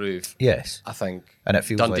to improve. Yes, I think, and it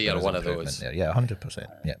feels Dundee like are one of those. There. Yeah, 100%.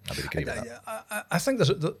 Yeah, I would agree with that. I think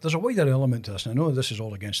there's a wider element to this, and I know this is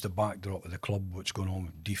all against the backdrop of the club, what's going on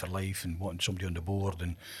with D for Life and wanting somebody on the board,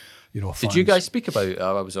 and fans. Did you guys speak about?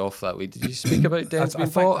 I was off that week. Did you speak about Dens being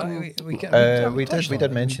bought? We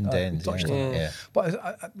did mention Dens. Yeah.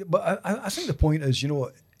 But I think the point is,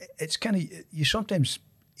 it's kind of, you sometimes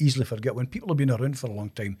easily forget when people have been around for a long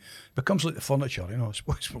time, it becomes like the furniture, I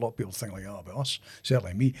suppose a lot of people think like that about us,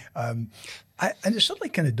 certainly me. And it's certainly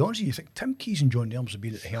kind of dawns you think Tim Keys and John Nelms have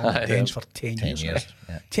been at the helm of Dens for 10 years.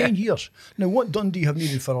 Yeah. 10 years. Now, what Dundee have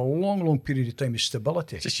needed for a long, long period of time is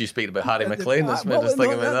stability. Just you speaking about Harry McLean, that's made us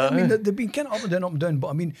think about that. I mean, they've been kind of up and down, but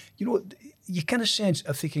I mean, you kind of sense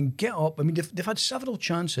if they can get up, I mean, they've had several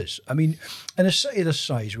chances. I mean, in a city this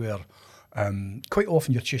size where quite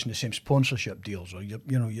often you're chasing the same sponsorship deals, or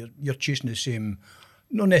you're chasing the same,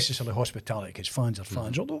 not necessarily hospitality because fans are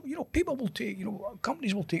fans, although people will take,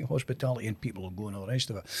 companies will take hospitality and people will go and all the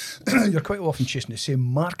rest of it. You're quite often chasing the same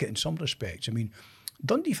market in some respects. I mean,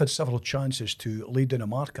 Dundee have had several chances to lay down a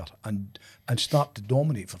marker and start to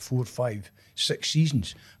dominate for 4, 5, 6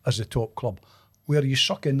 seasons as the top club, where you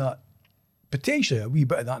suck in that potentially a wee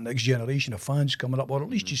bit of that next generation of fans coming up, or at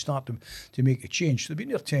least you start to make a change. So they've been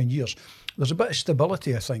there 10 years. There's a bit of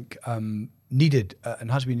stability, I think, needed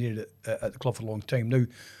and has been needed at the club for a long time. Now,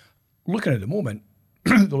 looking at the moment,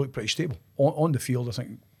 they look pretty stable. On the field, I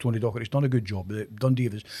think Tony Docherty's done a good job.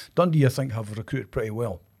 Dundee, I think, have recruited pretty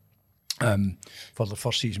well for the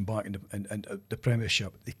first season back in the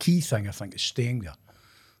Premiership. The key thing, I think, is staying there.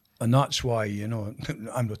 And that's why,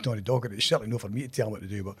 I'm not Tony Docherty. It's certainly not for me to tell him what to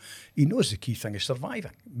do, but he knows the key thing is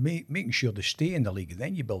surviving, making sure they stay in the league, and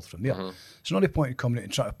then you build from there. It's not a point in coming out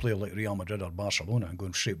and trying to play like Real Madrid or Barcelona and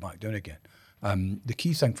going straight back down again. The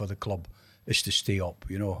key thing for the club is to stay up,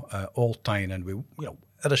 all tying in with,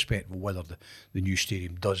 irrespective of whether the new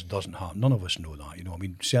stadium doesn't happen. None of us know that, I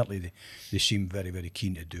mean, certainly they seem very, very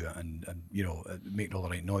keen to do it and making all the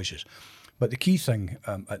right noises. But the key thing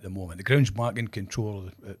at the moment, the ground's back in control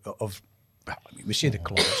of we say the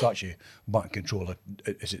club, it's actually back in control of,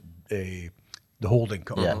 is it the holding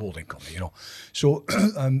company, So,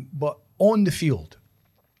 but on the field,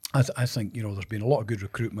 I think, there's been a lot of good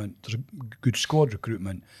recruitment, there's a good squad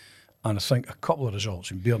recruitment, and I think a couple of results,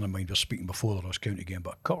 and bearing in mind we're speaking before the Ross County game,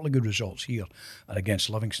 but a couple of good results here and against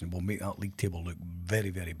Livingston will make that league table look very,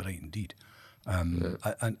 very bright indeed. And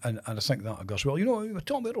I think that goes well. We're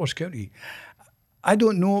talking about Ross County. I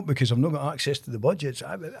don't know because I've not got access to the budgets.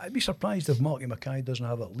 I'd be surprised if Marky Mackay doesn't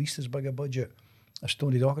have at least as big a budget as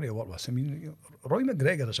Tony Docherty to work with. I mean, Roy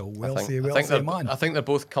McGregor is a wealthy man. I think they're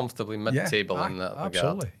both comfortably mid-table in that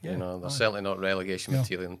absolutely, regard. They're certainly not relegation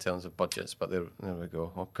material in terms of budgets, but there we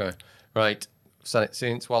go. Okay, right.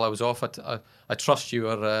 Saints, while I was off, I trust you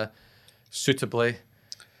were suitably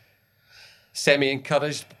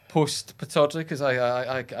semi-encouraged post Pittodrie, because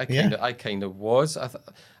I kind of was. I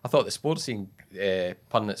thought the sports scene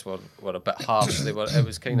pundits were a bit harsh. It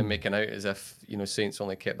was kind of making out as if Saints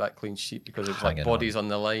only kept that clean sheet because it was like bodies on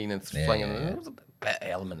the line and flinging. There was a bit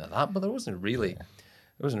element of that, but there wasn't really.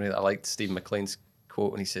 I liked Steve McLean's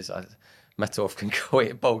quote when he says, "Mitov can go away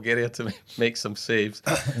to Bulgaria to make some saves,"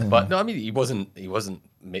 but no, I mean he wasn't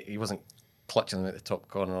clutching them at the top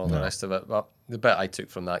corner and all the rest of it. But the bit I took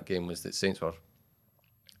from that game was that Saints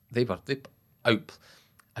they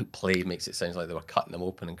outplayed, makes it sound like they were cutting them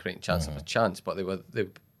open and creating chance of a chance, but they were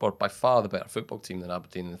by far the better football team than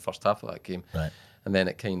Aberdeen in the first half of that game. Right. And then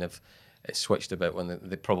it switched a bit when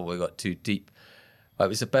they probably got too deep. It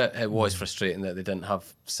was frustrating that they didn't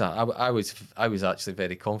have. I was actually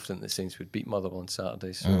very confident that Saints would beat Motherwell on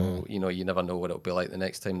Saturday. So you never know what it'll be like the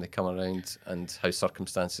next time they come around and how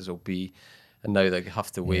circumstances will be. And now they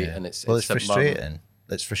have to wait, and it's frustrating.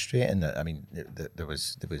 It's frustrating that there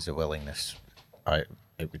was a willingness,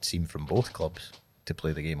 it would seem, from both clubs to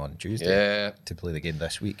play the game on Tuesday, to play the game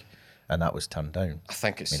this week, and that was turned down. I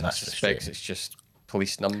think it's just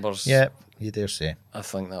police numbers. Yeah, you dare say. I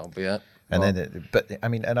think that'll be it. And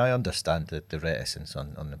and I understand the reticence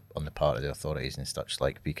on the part of the authorities and such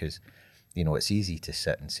like, because it's easy to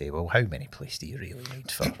sit and say, well, how many plays do you really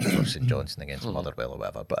need for St Johnstone against Motherwell or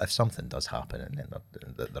whatever? But if something does happen and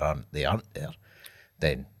then they aren't there,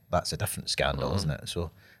 then that's a different scandal, isn't it?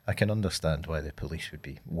 So I can understand why the police would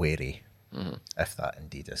be wary if that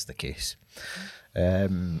indeed is the case.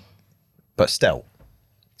 But still,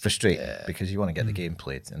 frustrating because you want to get the game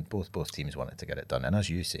played, and both teams wanted to get it done. And as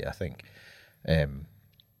you say, I think you're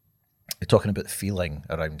talking about the feeling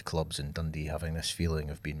around clubs in Dundee having this feeling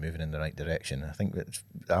of being moving in the right direction. I think that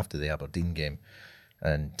after the Aberdeen game,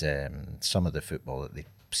 and some of the football that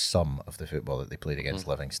they played against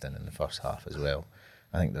Livingston in the first half as well.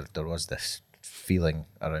 I think there was this feeling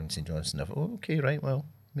around St Johnstone of, oh, okay, right, well,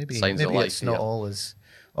 maybe it's not all as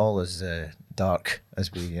dark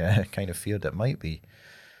as we kind of feared it might be.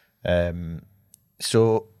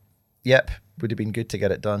 So, yep, would have been good to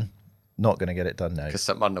get it done. Not going to get it done now. Because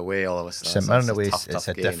St Mirren away, all of a sudden. St Mirren away, it's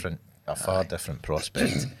a far different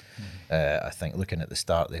prospect. I think looking at the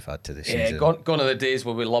start they've had to the season. Gone are the days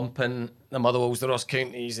where we lump in the Motherwells, the Ross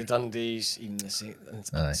Counties, the Dundees, even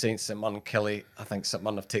the Saints, St Mirren, Killie. I think St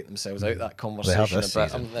Mirren have taken themselves out of that conversation they have this a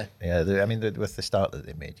bit, season. haven't they? Yeah, I mean, with the start that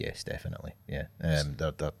they made, yes, definitely. Yeah,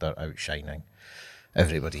 they're outshining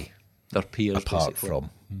everybody. Their peers, apart basically. from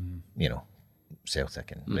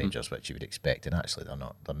Celtic and Rangers, which you would expect, and actually they're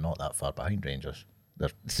not that far behind Rangers. They're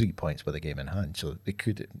 3 points with a game in hand, so they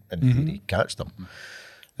could, in theory, catch them.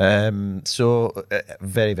 So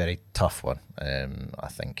very, very tough one, I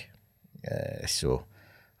think. So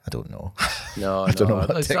I don't know. No, I don't know what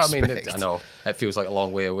to expect. I know it feels like a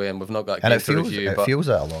long way away, and we've not got a game and to review. It feels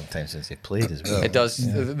like a long time since they played as well. It does.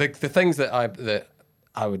 Yeah. The things that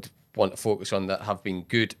I would want to focus on that have been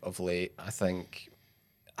good of late, I think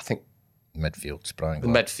midfield sprang. The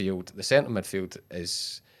midfield, the centre midfield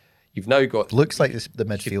is. You've now got... Looks like the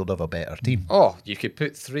midfield of a better team. Oh, you could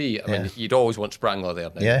put three. I mean, you'd always want Sprangler there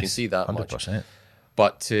now. Yes, you can see that 100%. Much.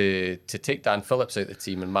 But to take Dan Phillips out of the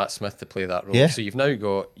team and Matt Smith to play that role, so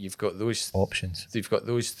you've got those options. So you've got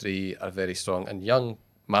those three are very strong. And young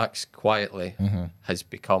Max quietly has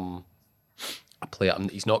become a player. I mean,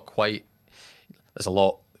 he's not quite... There's a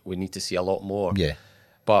lot... We need to see a lot more. Yeah.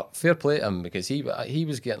 But fair play to him, because he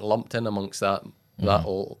was getting lumped in amongst that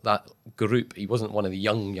group. He wasn't one of the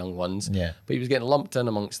young ones, but he was getting lumped in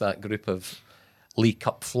amongst that group of League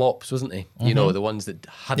Cup flops, wasn't he? You know, the ones that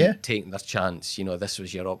hadn't taken their chance. You know, this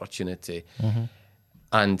was your opportunity,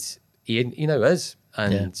 and he now is.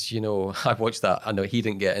 And you know, I watched that. I know he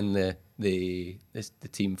didn't get in the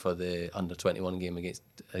team for the under-21 game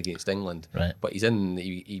against England, right? But he's in.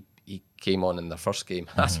 He came on in their first game.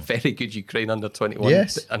 That's a very good Ukraine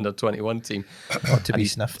under-21 team. Not to be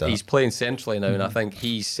sniffed at. He's playing centrally now, and I think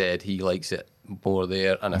he said he likes it more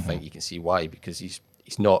there, and I think you can see why, because he's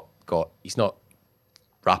not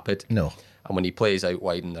rapid. No. And when he plays out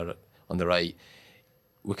wide on the right,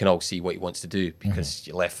 we can all see what he wants to do, because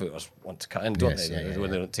your left footers want to cut in, don't they?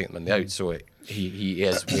 When they don't take them in the out. So he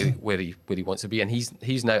is where he wants to be, and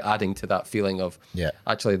he's now adding to that feeling of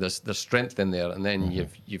actually there's strength in there, and then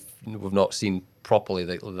we've not seen properly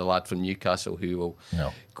the lad from Newcastle who will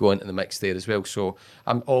go into the mix there as well. So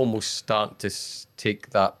I'm almost starting to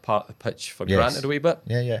take that part of the pitch for granted a wee bit.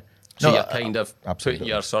 So you're kind of putting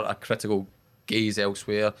your sort of critical gaze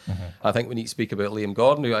elsewhere. I think we need to speak about Liam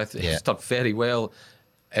Gordon, who I think has done very well.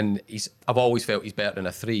 And I've always felt he's better than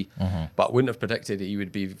a 3, but I wouldn't have predicted that he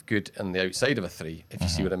would be good on the outside of a 3, if you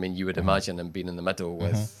see what I mean. You would imagine him being in the middle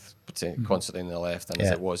with Constantine on the left, and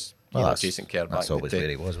as it was, Jason Kerr back in the day. Where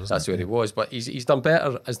he was, that's where he was. But he's done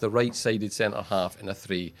better as the right-sided centre-half in a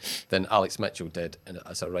 3 than Alex Mitchell did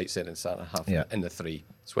as a right-sided centre-half in the 3,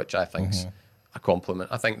 which I think's a compliment.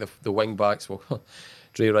 I think the wing-backs,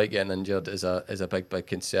 Dre Wright getting injured is a big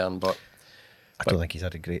concern, but... I don't think he's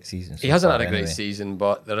had a great season. He hasn't had a great season,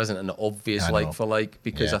 but there isn't an obvious like for like,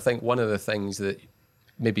 because I think one of the things that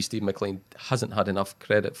maybe Steve McLean hasn't had enough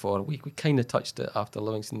credit for, we kind of touched it after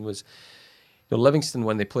Livingston, was Livingston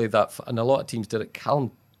when they played that, and a lot of teams did it.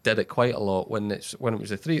 Callum did it quite a lot when it was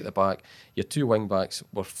a 3 at the back. Your 2 wing backs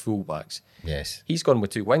were full backs. Yes, he's gone with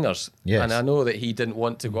 2 wingers. Yes, and I know that he didn't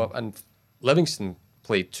want to go up, and Livingston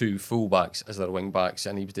played 2 full-backs as their wing-backs,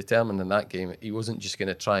 and he was determined in that game he wasn't just going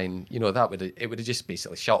to try and, it would have just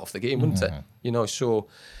basically shut off the game, wouldn't it? So,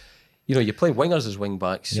 you play wingers as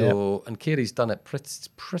wing-backs, and Carey's done it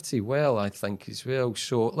pretty well, I think, as well.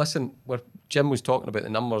 So, listen, where Jim was talking about the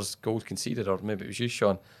numbers, goals conceded, or maybe it was you,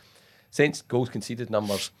 Sean. Saints' goals conceded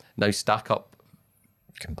numbers now stack up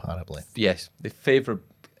comparably. Yes, they favour,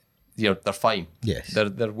 they're fine. Yes.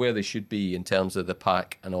 They're where they should be in terms of the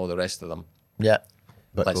pack and all the rest of them. Yeah.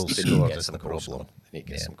 But goals scored is the problem. They need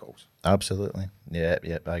to get some goals. Absolutely. Yeah,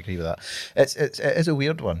 I agree with that. It is a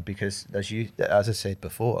weird one, because as I said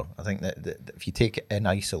before, I think that if you take it in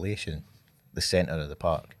isolation, the centre of the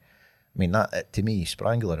park, I mean, that to me,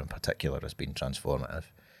 Sprangler in particular has been transformative,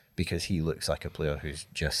 because he looks like a player who's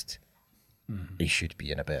just he should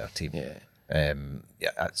be in a better team.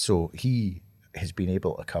 So he has been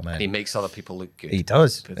able to come in. And he makes other people look good. He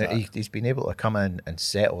does. He's been able to come in and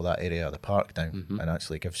settle that area of the park down and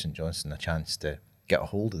actually give St Johnstone a chance to get a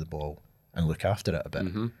hold of the ball and look after it a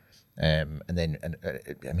bit. And then,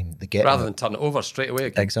 I mean, the getting rather than turn it over straight away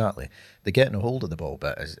again. Exactly. The getting a hold of the ball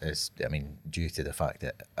bit is I mean, due to the fact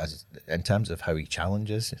that, as in terms of how he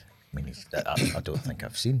challenges, I mean, I don't think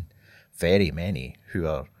I've seen very many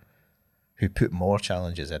who put more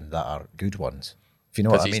challenges in that are good ones. If you know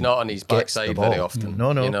what I mean. Because he's not on his backside very often.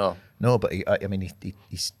 No, you know. No, but I mean,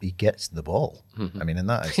 he gets the ball. I mean, and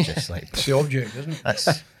that is just like It's the object, isn't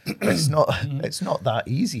it? it's not that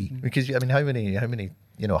easy, because I mean, how many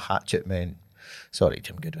hatchet men? Sorry,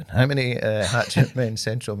 Jim Goodwin. How many hatchet men,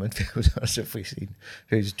 central midfielders have we seen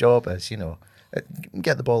whose job is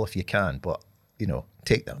get the ball if you can, but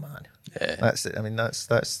take their man.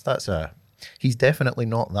 Yeah. He's definitely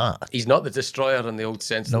not that. He's not the destroyer in the old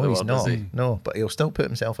sense of the word, he's not. is he? No, but he'll still put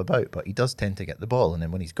himself about, but he does tend to get the ball, and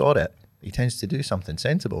then when he's got it, he tends to do something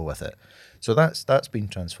sensible with it. So that's been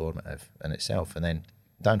transformative in itself. And then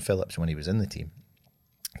Dan Phillips, when he was in the team,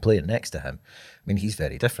 playing next to him, I mean, he's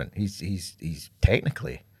very different. He's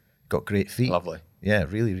technically got great feet. Lovely. Yeah,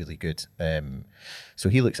 really, really good. So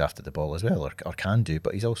he looks after the ball as well, or can do,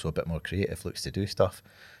 but he's also a bit more creative, looks to do stuff.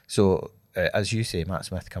 So as you say, Matt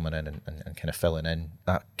Smith coming in and kind of filling in,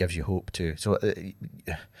 that gives you hope too. So the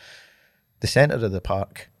centre of the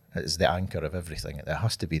park is the anchor of everything. It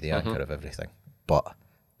has to be the anchor of everything. But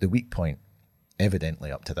the weak point, evidently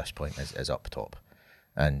up to this point, is up top.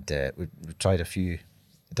 And we've tried a few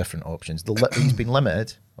different options. He's been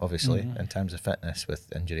limited, obviously, in terms of fitness with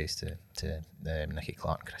injuries to Nicky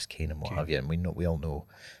Clark, Chris Kane and what have you. And we all know,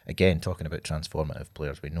 again, talking about transformative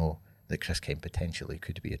players, we know that Chris Kane potentially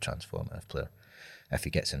could be a transformative player if he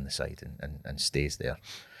gets in the side and stays there.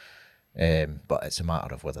 But it's a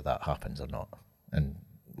matter of whether that happens or not, and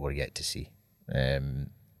we're yet to see.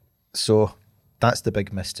 So that's the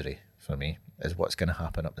big mystery for me, is what's going to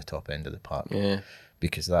happen up the top end of the park. Yeah.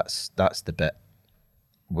 Because that's the bit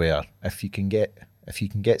where if you can get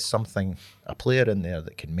a player in there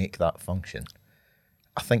that can make that function,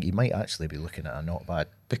 I think you might actually be looking at a not bad.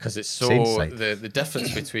 Because it's so side. the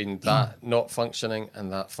difference between that not functioning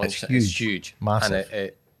and that function is huge. Massive.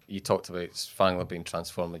 And you talked about Spangler being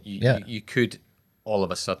transformed. You could all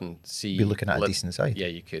of a sudden see be looking at a decent side. Yeah,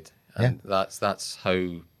 you could. And that's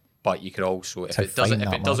how. But you could also, if it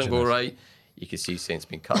doesn't go right, you could see Saints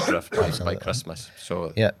being cut adrift by Christmas.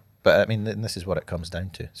 So yeah. But I mean, this is what it comes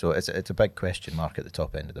down to. So it's a big question mark at the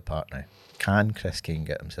top end of the park now. Can Chris Kane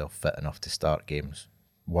get himself fit enough to start games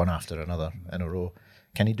one after another in a row?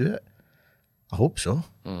 Can he do it? I hope so.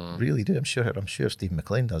 Really do. I'm sure Steve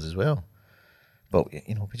McLean does as well. But we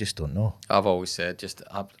just don't know. I've always said,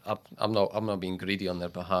 I'm not being greedy on their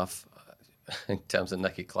behalf in terms of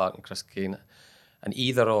Nicky Clark and Chris Kane. And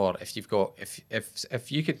either or,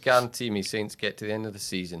 if you could guarantee me Saints get to the end of the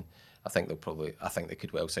season, I think they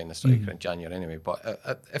could well sign a striker in January anyway. But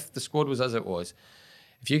if the squad was as it was,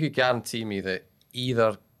 if you could guarantee me that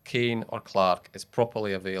either Kane or Clark is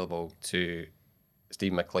properly available to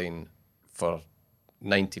Steve McLean for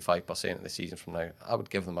 95% of the season from now, I would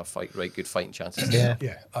give them right good fighting chances. Yeah.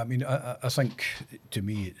 I mean, I think to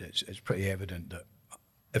me it's pretty evident that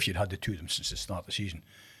if you'd had the two of them since the start of the season,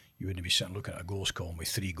 you wouldn't be sitting looking at a goals column with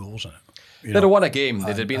 3 goals in it. They'd have won a game.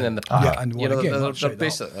 They'd have been in the park. Yeah, and won a game. They're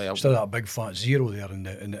basically still that big fat 0 there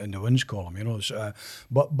in the wins column. So,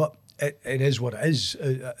 but it is what it is,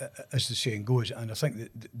 as the saying goes. And I think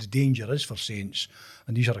that the danger is for Saints,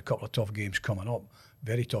 and these are a couple of tough games coming up,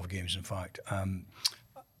 very tough games in fact.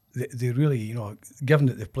 They really, given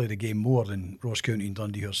that they've played a game more than Ross County and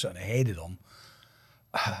Dundee, who are sitting ahead of them,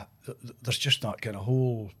 there's just that kind of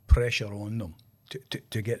whole pressure on them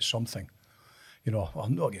to get something,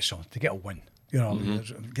 not get something, to get a win.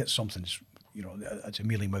 Get something. It's a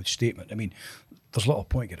mealy-mouthed statement. I mean, there's a lot of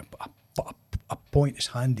point getting a point is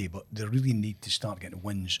handy, but they really need to start getting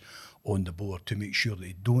wins on the board to make sure that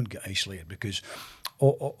they don't get isolated, because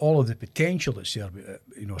all of the potential that's there,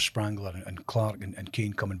 Sprangler and Clark and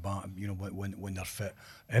Kane coming back, when they're fit,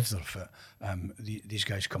 if they're fit, these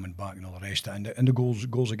guys coming back and all the rest, and the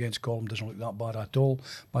goals against column doesn't look that bad at all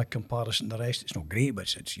by comparison to the rest. It's not great,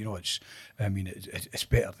 but it's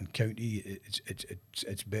better than County.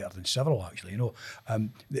 It's better than several actually.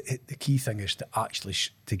 The key thing is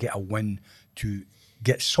to get a win, to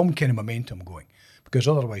get some kind of momentum going. Because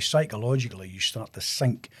otherwise, psychologically, you start to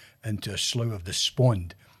sink into a slough of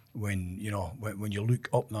despond when you look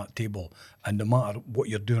up that table, and no matter what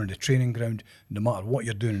you're doing on the training ground, no matter what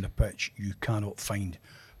you're doing on the pitch, you cannot find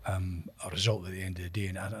a result at the end of the day.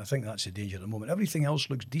 And I think that's the danger at the moment. Everything else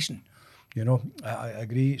looks decent. I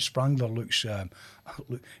agree. Sprangler looks.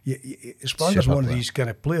 Spangler's one of these kind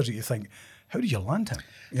of players that you think how did you land him?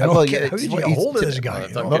 Well, How did you get hold of this guy?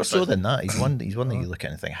 Well, More so than that, he's one that you look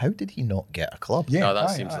at and think, how did he not get a club? Yeah. No, that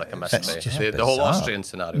aye, seems aye. like a That's mystery. just The whole bizarre. Austrian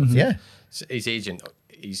scenario. Yeah. His agent,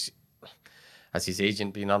 has his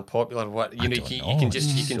agent been unpopular? What you don't you know. can just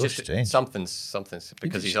So strange. something's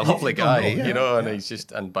because he's a you lovely don't guy, know, you know, and yeah. he's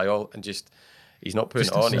just he's not putting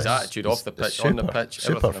Just it on. His a- attitude off the pitch, super- on the pitch,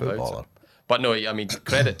 super everything about footballer. it. But no, I mean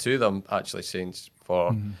credit to them actually, Saints,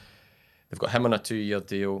 for they've got him on a 2-year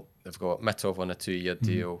deal. They've got Mitov on a 2-year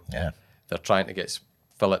deal. Yeah. They're trying to get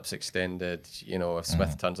Phillips extended. You know, if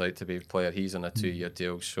Smith turns out to be a player, he's on a 2-year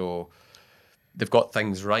deal. So they've got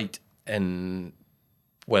things right in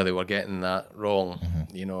where they were getting that wrong.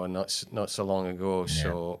 You know, and not so long ago.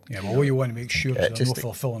 So Yeah, well, all you want to make sure is they're not just-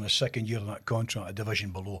 fulfilling the second year of that contract, a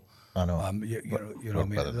division below. I know. You know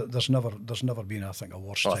what I mean? There's never been, I think, a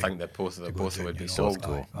worse well, I time. think that both down, would be you know. sold.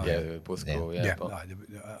 Aye, aye. Yeah, they would both go. Yeah, Yeah, but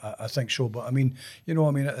I think so. But I mean,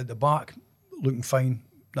 at the back, looking fine,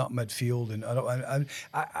 that midfield, and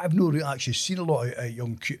I've not really actually seen a lot of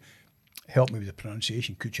young. Help me with the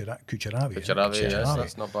pronunciation, Kucheravi. Kucheravi, yes,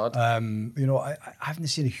 that's not bad. I haven't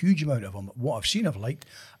seen a huge amount of him. What I've seen, I've liked.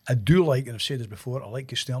 I do like, and I've said this before, I like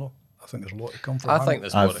Costello. I think there's a lot to come from him. I think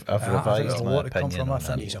there's more. I've I think revised there's a my lot to come opinion from him. I on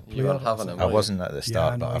think that. he's a You weren't player. having him, I were you? wasn't at the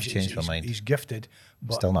start, no, but I've he's- changed my he's- mind. He's gifted.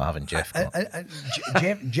 But Still not having Jeff.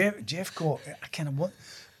 Jeff got.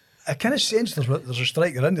 I kind of sense there's a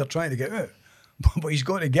striker in there trying to get out, but he's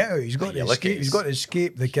got to get out. He's got to you look escape. at He's his- got to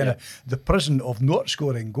escape the kind of the prison of not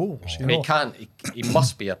scoring goals. I mean, he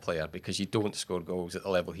must be a player because you don't score goals at the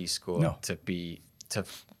level he's scored No.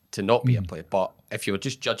 to not be a player. But if you were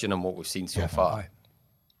just judging on what we've seen so far, aye.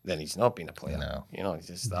 then he's not been a player. No. You know,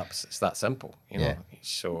 it's that simple. You know, Yeah.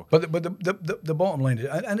 so But the bottom line is,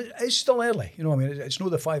 and it's still early. You know, I mean, it's not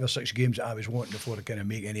the 5 or 6 games that I was wanting before to kind of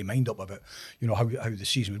make any mind up about, how the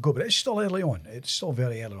season would go. But it's still early on. It's still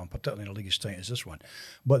very early on, particularly in a league as tight as this one.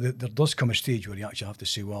 But there does come a stage where you actually have to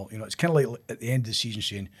say, well, it's kind of like at the end of the season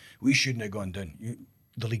saying we shouldn't have gone down.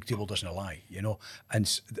 The league table doesn't lie,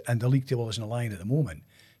 and the league table isn't lying at the moment.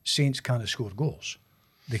 Saints can't score goals.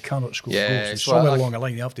 They cannot score Yeah, goals. And it's somewhere what along the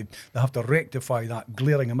line, they have to rectify that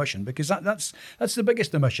glaring omission, because that's the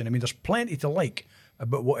biggest omission. I mean, there's plenty to like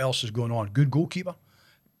about what else is going on. Good goalkeeper,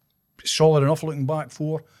 solid enough looking back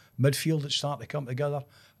four, midfield that start to come together,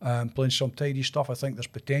 playing some tidy stuff. I think there's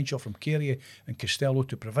potential from Courier and Costello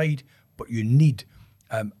to provide, but you need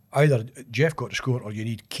either Jeff got to score, or you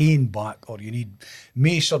need Kane back, or you need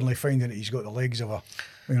May suddenly finding that he's got the legs of a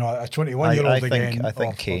 21-year-old again. I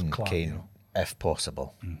think or Kane, Clark, if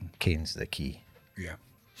possible, Kane's the key. Yeah.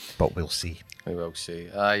 But we'll see. we will see.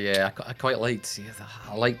 Yeah, I quite liked.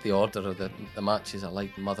 I liked the order of the matches. I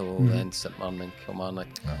liked Motherwell, then St Mirren, and Kilmarnock.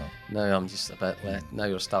 Now I'm just a bit left. Now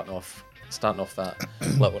you're starting off that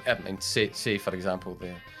little. I mean, say for example,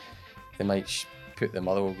 they might put the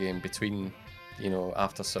Motherwell game between,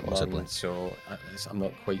 after St Mirren. So I'm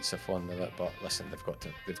not quite so fond of it. But listen, they've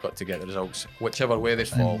got to get the results, whichever way they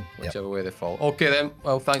fall. Whichever way they fall. Okay then.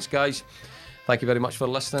 Well, thanks guys. Thank you very much for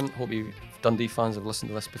listening. Hope you Dundee fans have listened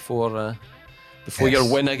to this before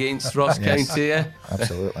your win against Ross County. Yeah?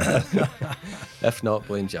 Absolutely. If not,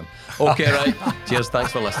 blame Jim. Okay, right. Cheers.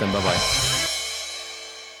 Thanks for listening. Bye bye.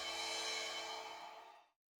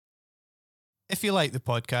 If you like the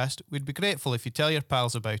podcast, we'd be grateful if you tell your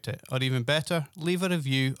pals about it, or even better, leave a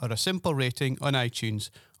review or a simple rating on iTunes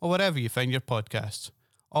or wherever you find your podcasts.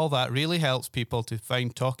 All that really helps people to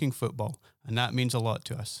find Talking Football, and that means a lot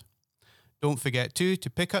to us. Don't forget to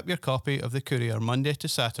pick up your copy of The Courier Monday to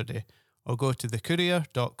Saturday, or go to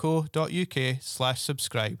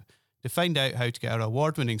thecourier.co.uk/subscribe to find out how to get our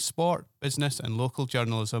award-winning sport, business and local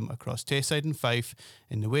journalism across Tayside and Fife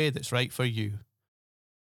in the way that's right for you.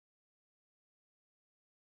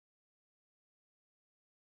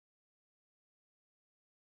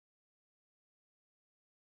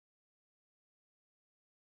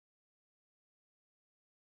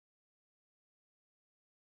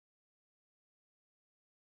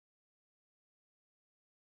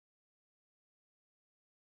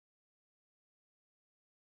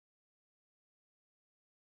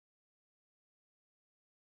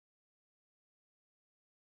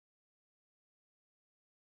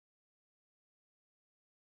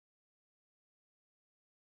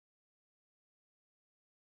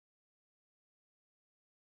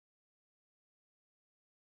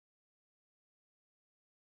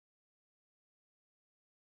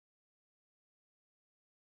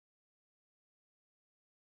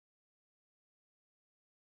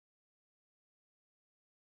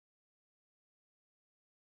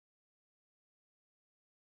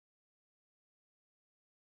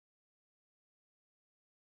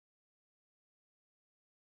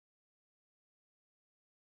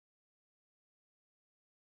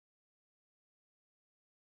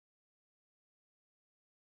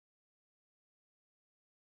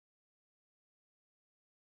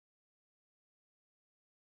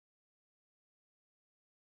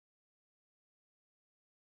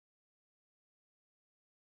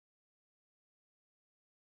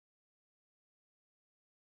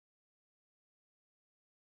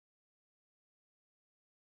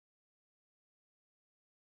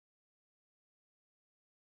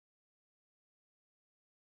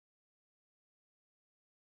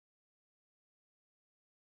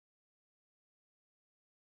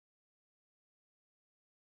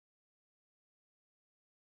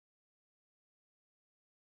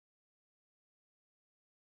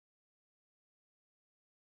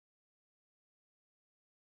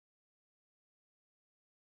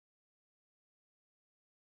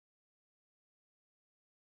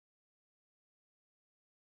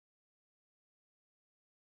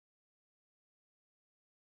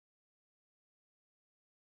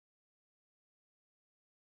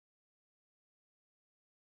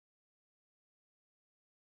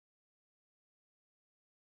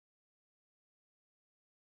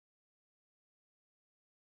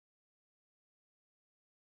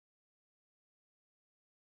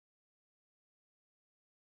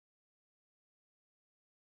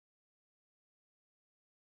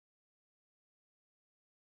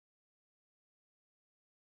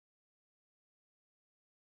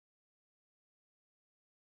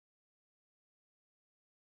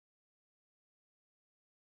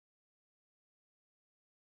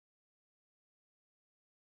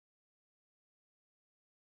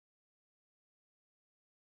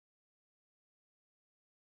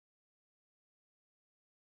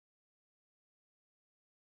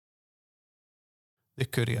 The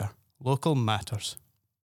Courier. Local matters.